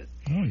successes?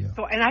 Oh yeah.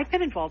 So, and I've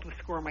been involved with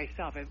SCORE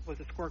myself. I was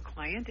a SCORE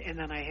client, and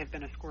then I have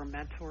been a SCORE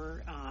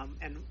mentor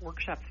and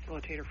workshop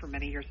facilitator for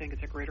many years. I think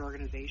it's a great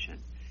organization.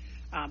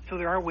 So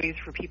there are ways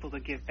for people to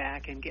give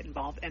back and get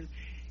involved, and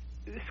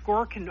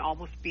SCORE can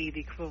almost be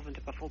the equivalent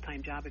of a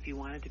full-time job if you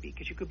wanted to be,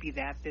 because you could be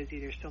that busy.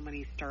 There's so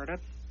many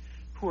startups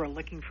who are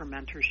looking for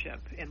mentorship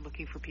and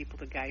looking for people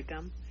to guide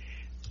them.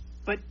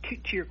 But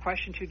to your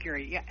question too,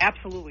 Gary, yeah,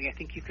 absolutely. I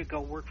think you could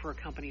go work for a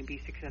company and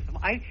be successful.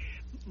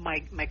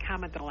 My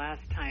comment the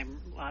last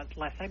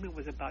segment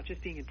was about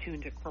just being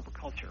attuned to corporate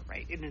culture,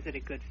 right? And is it a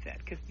good fit?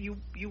 Because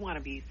you want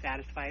to be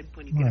satisfied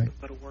when you get up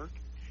and go to work.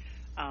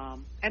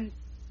 And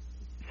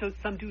so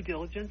some due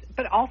diligence,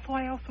 but also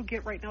I also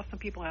get right now some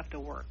people have to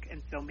work,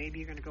 and so maybe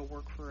you're going to go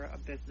work for a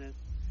business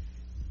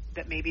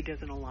that maybe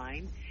doesn't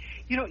align.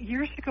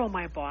 Years ago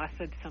my boss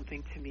said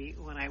something to me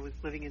when I was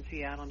living in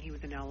Seattle and he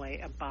was in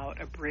LA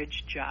about a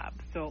bridge job.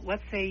 So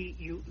let's say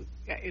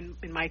in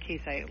my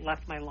case, I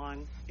left my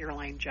long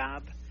airline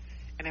job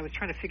and I was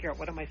trying to figure out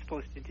what am I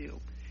supposed to do.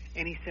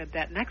 And he said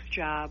that next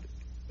job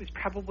is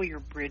probably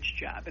your bridge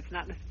job. It's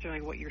not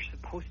necessarily what you're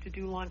supposed to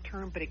do long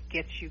term, but it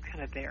gets you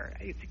kind of there.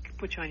 It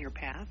puts you on your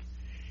path.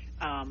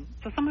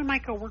 So someone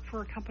might go work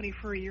for a company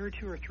for a year or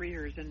 2 or 3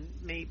 years and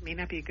may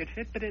not be a good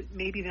fit, but it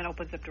maybe then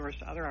opens up doors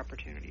to other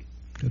opportunities.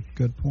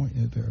 Good point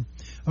there.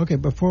 Okay,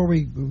 before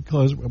we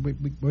close, we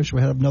wish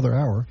we had another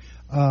hour.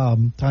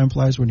 Time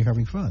flies when you're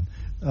having fun.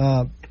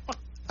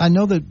 I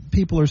know that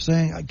people are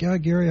saying,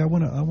 "Gary, I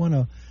want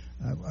to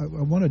I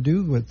want to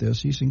do with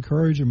this. He's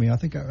encouraging me. I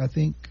think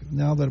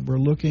now that we're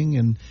looking,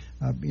 and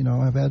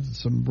I've had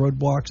some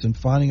roadblocks in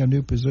finding a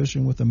new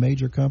position with a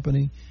major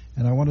company,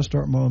 and I want to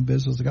start my own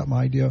business. I got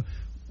my idea.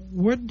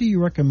 What do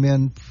you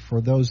recommend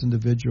for those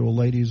individual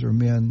ladies or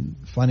men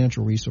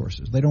financial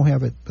resources? They don't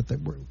have it, but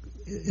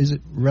is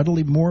it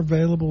readily more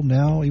available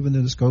now, even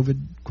in this COVID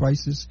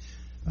crisis,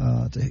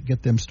 to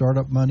get them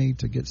startup money,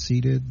 to get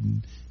seated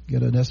and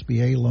get an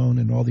SBA loan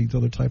and all these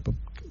other type of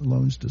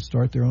loans to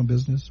start their own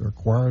business or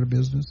acquire a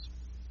business?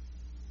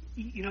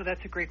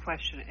 That's a great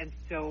question. And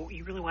so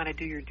you really want to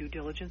do your due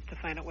diligence to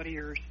find out what are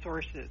your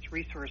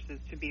resources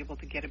to be able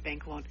to get a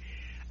bank loan.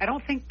 I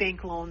don't think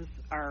bank loans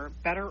are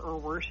better or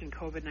worse in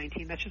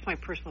COVID-19. That's just my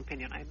personal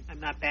opinion. I'm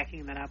not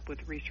backing that up with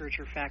research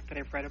or fact that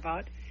I've read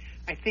about.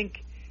 I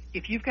think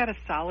if you've got a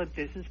solid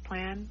business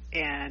plan,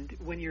 and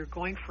when you're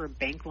going for a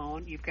bank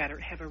loan, you've got to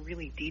have a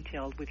really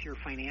detailed with your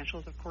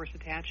financials, of course,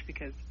 attached,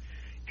 because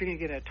if you're going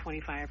to get a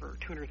 $25,000 or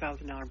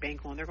 $200,000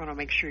 bank loan, they're going to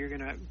make sure you're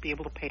going to be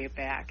able to pay it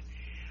back.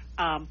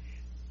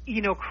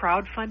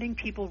 Crowdfunding,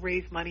 people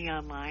raise money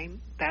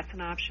online. That's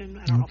an option.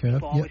 I don't know if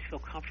people always feel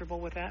comfortable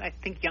with that. I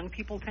think young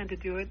people tend to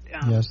do it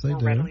more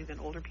readily than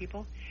older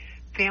people.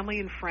 Family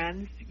and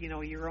friends,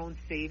 your own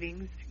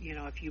savings,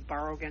 if you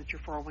borrow against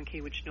your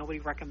 401k, which nobody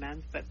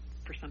recommends, but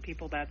for some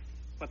people that's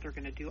what they're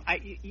going to do.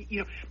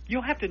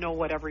 You'll have to know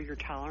whatever your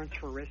tolerance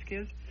for risk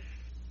is.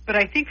 But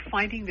I think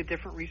finding the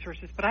different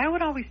resources, but I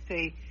would always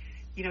say,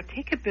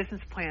 take a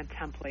business plan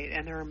template,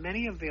 and there are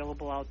many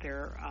available out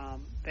there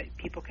that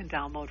people can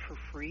download for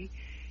free,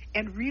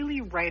 and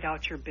really write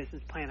out your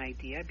business plan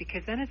idea,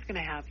 because then it's going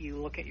to have you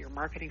look at your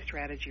marketing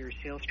strategy, your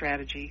sales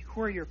strategy,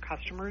 who are your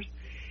customers,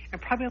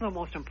 and probably one of the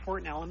most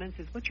important elements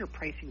is what's your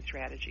pricing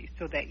strategy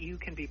so that you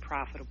can be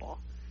profitable.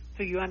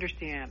 So you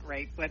understand,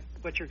 right,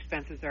 what your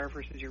expenses are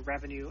versus your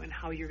revenue and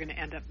how you're going to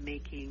end up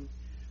making,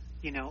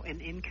 an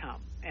income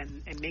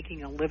and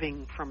making a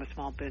living from a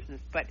small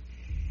business. But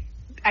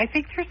I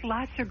think there's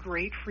lots of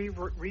great free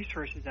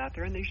resources out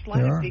there, and there's a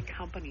lot of big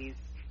companies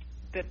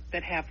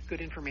that have good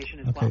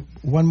information as well.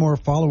 One more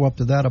follow-up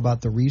to that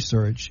about the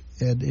research.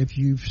 And if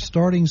you're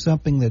starting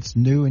something that's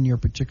new in your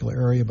particular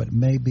area, but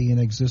may be an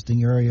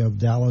existing area of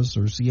Dallas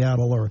or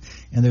Seattle,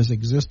 and there's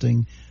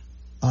existing,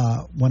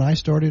 when I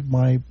started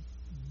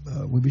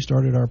we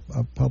started our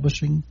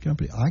publishing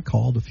company, I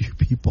called a few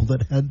people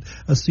that had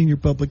a senior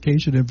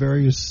publication in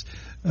various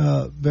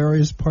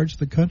parts of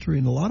the country,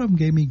 and a lot of them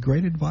gave me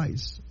great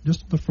advice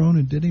just on the phone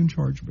and didn't even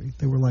charge me.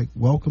 They were like,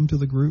 welcome to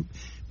the group.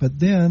 But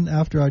then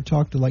after I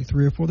talked to like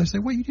 3 or 4, they say,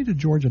 well, you need a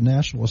Georgia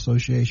National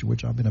Association,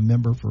 which I've been a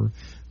member for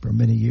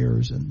many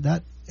years. And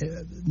that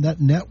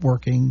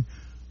networking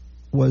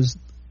was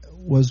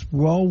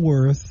well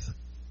worth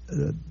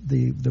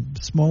the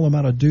small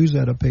amount of dues I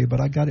had to pay, but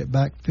I got it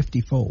back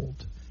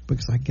 50-fold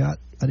because I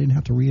didn't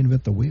have to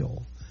reinvent the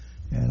wheel.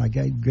 And I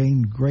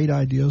gained great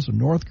ideas from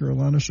North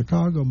Carolina,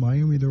 Chicago,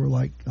 Miami. There were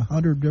like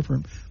 100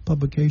 different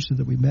publications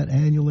that we met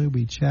annually.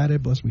 We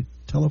chatted, plus we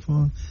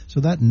telephoned. So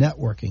that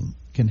networking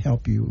can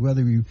help you.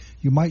 Whether you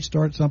might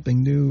start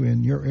something new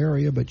in your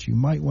area, but you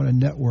might want to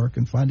network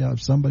and find out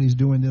if somebody's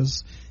doing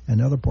this in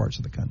other parts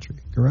of the country.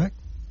 Correct?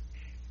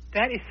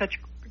 That is such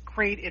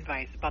great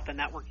advice about the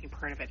networking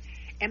part of it.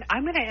 And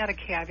I'm going to add a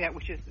caveat,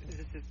 which is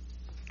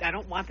I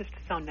don't want this to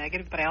sound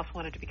negative, but I also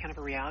want it to be kind of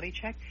a reality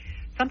check.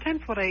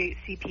 Sometimes what I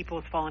see people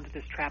is fall into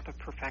this trap of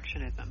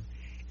perfectionism.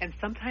 And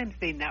sometimes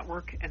they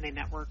network, and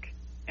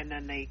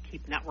then they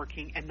keep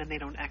networking, and then they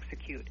don't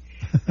execute.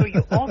 So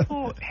you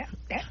also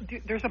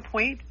there's a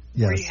point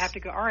where you have to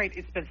go, all right,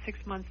 it's been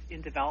 6 months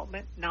in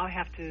development. Now I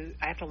have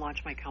to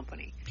launch my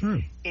company.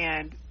 True.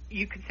 And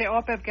you could say,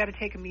 I've got to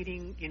take a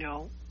meeting,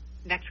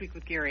 next week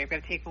with Gary. I've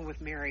got to take one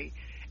with Mary.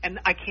 And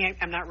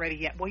I'm not ready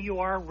yet. Well, you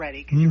are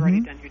ready because you've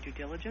already done your due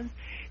diligence.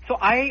 So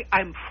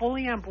I'm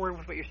fully on board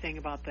with what you're saying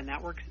about the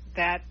networks.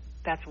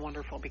 That's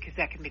wonderful because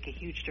that can make a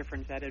huge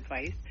difference, that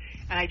advice.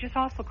 And I just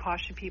also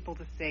caution people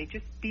to say,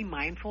 just be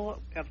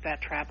mindful of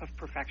that trap of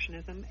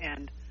perfectionism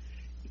and,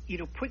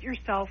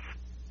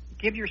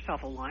 give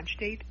yourself a launch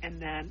date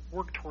and then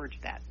work towards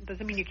that.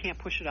 Doesn't mean you can't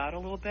push it out a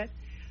little bit.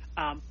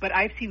 But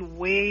I've seen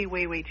way,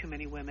 way, way too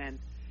many women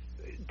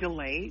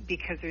delay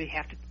because they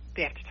have to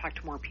talk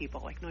to more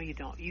people. Like, no, you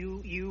don't.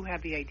 You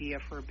have the idea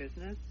for a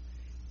business.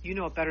 You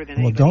know it better than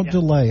anybody. Well, don't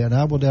delay, and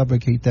I would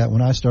advocate that.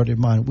 When I started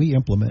mine, we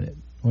implemented.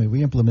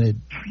 We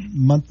implemented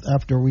month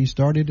after we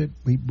started it.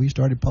 We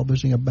started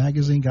publishing a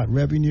magazine, got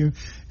revenue,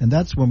 and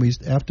that's when we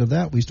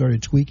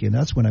started tweaking.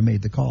 That's when I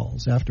made the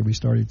calls after we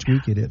started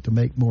tweaking it to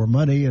make more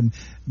money and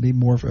be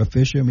more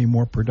efficient, be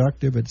more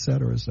productive, et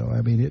cetera. So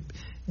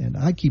and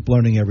I keep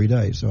learning every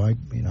day. So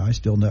I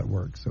still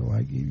network. So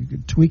you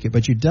can tweak it,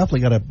 but you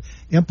definitely got to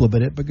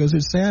implement it because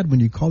it's sad when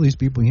you call these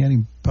people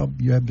and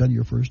you haven't done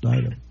your first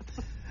item.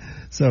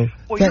 So,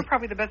 well, you're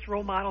probably the best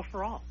role model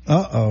for all.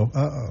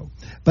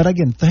 But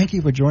again, thank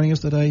you for joining us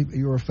today.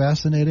 You were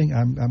fascinating.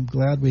 I'm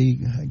glad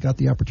we got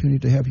the opportunity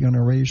to have you on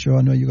our radio show.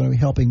 I know you're going to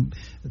be helping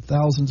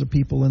thousands of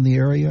people in the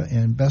area,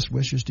 and best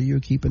wishes to you.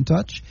 Keep in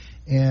touch.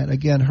 And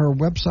again, her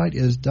website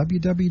is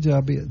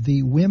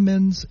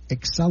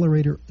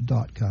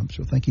www.thewomensaccelerator.com.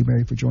 So thank you,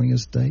 Mary, for joining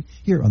us today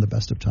here on the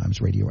Best of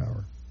Times Radio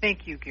Hour.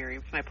 Thank you, Gary.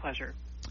 It's my pleasure.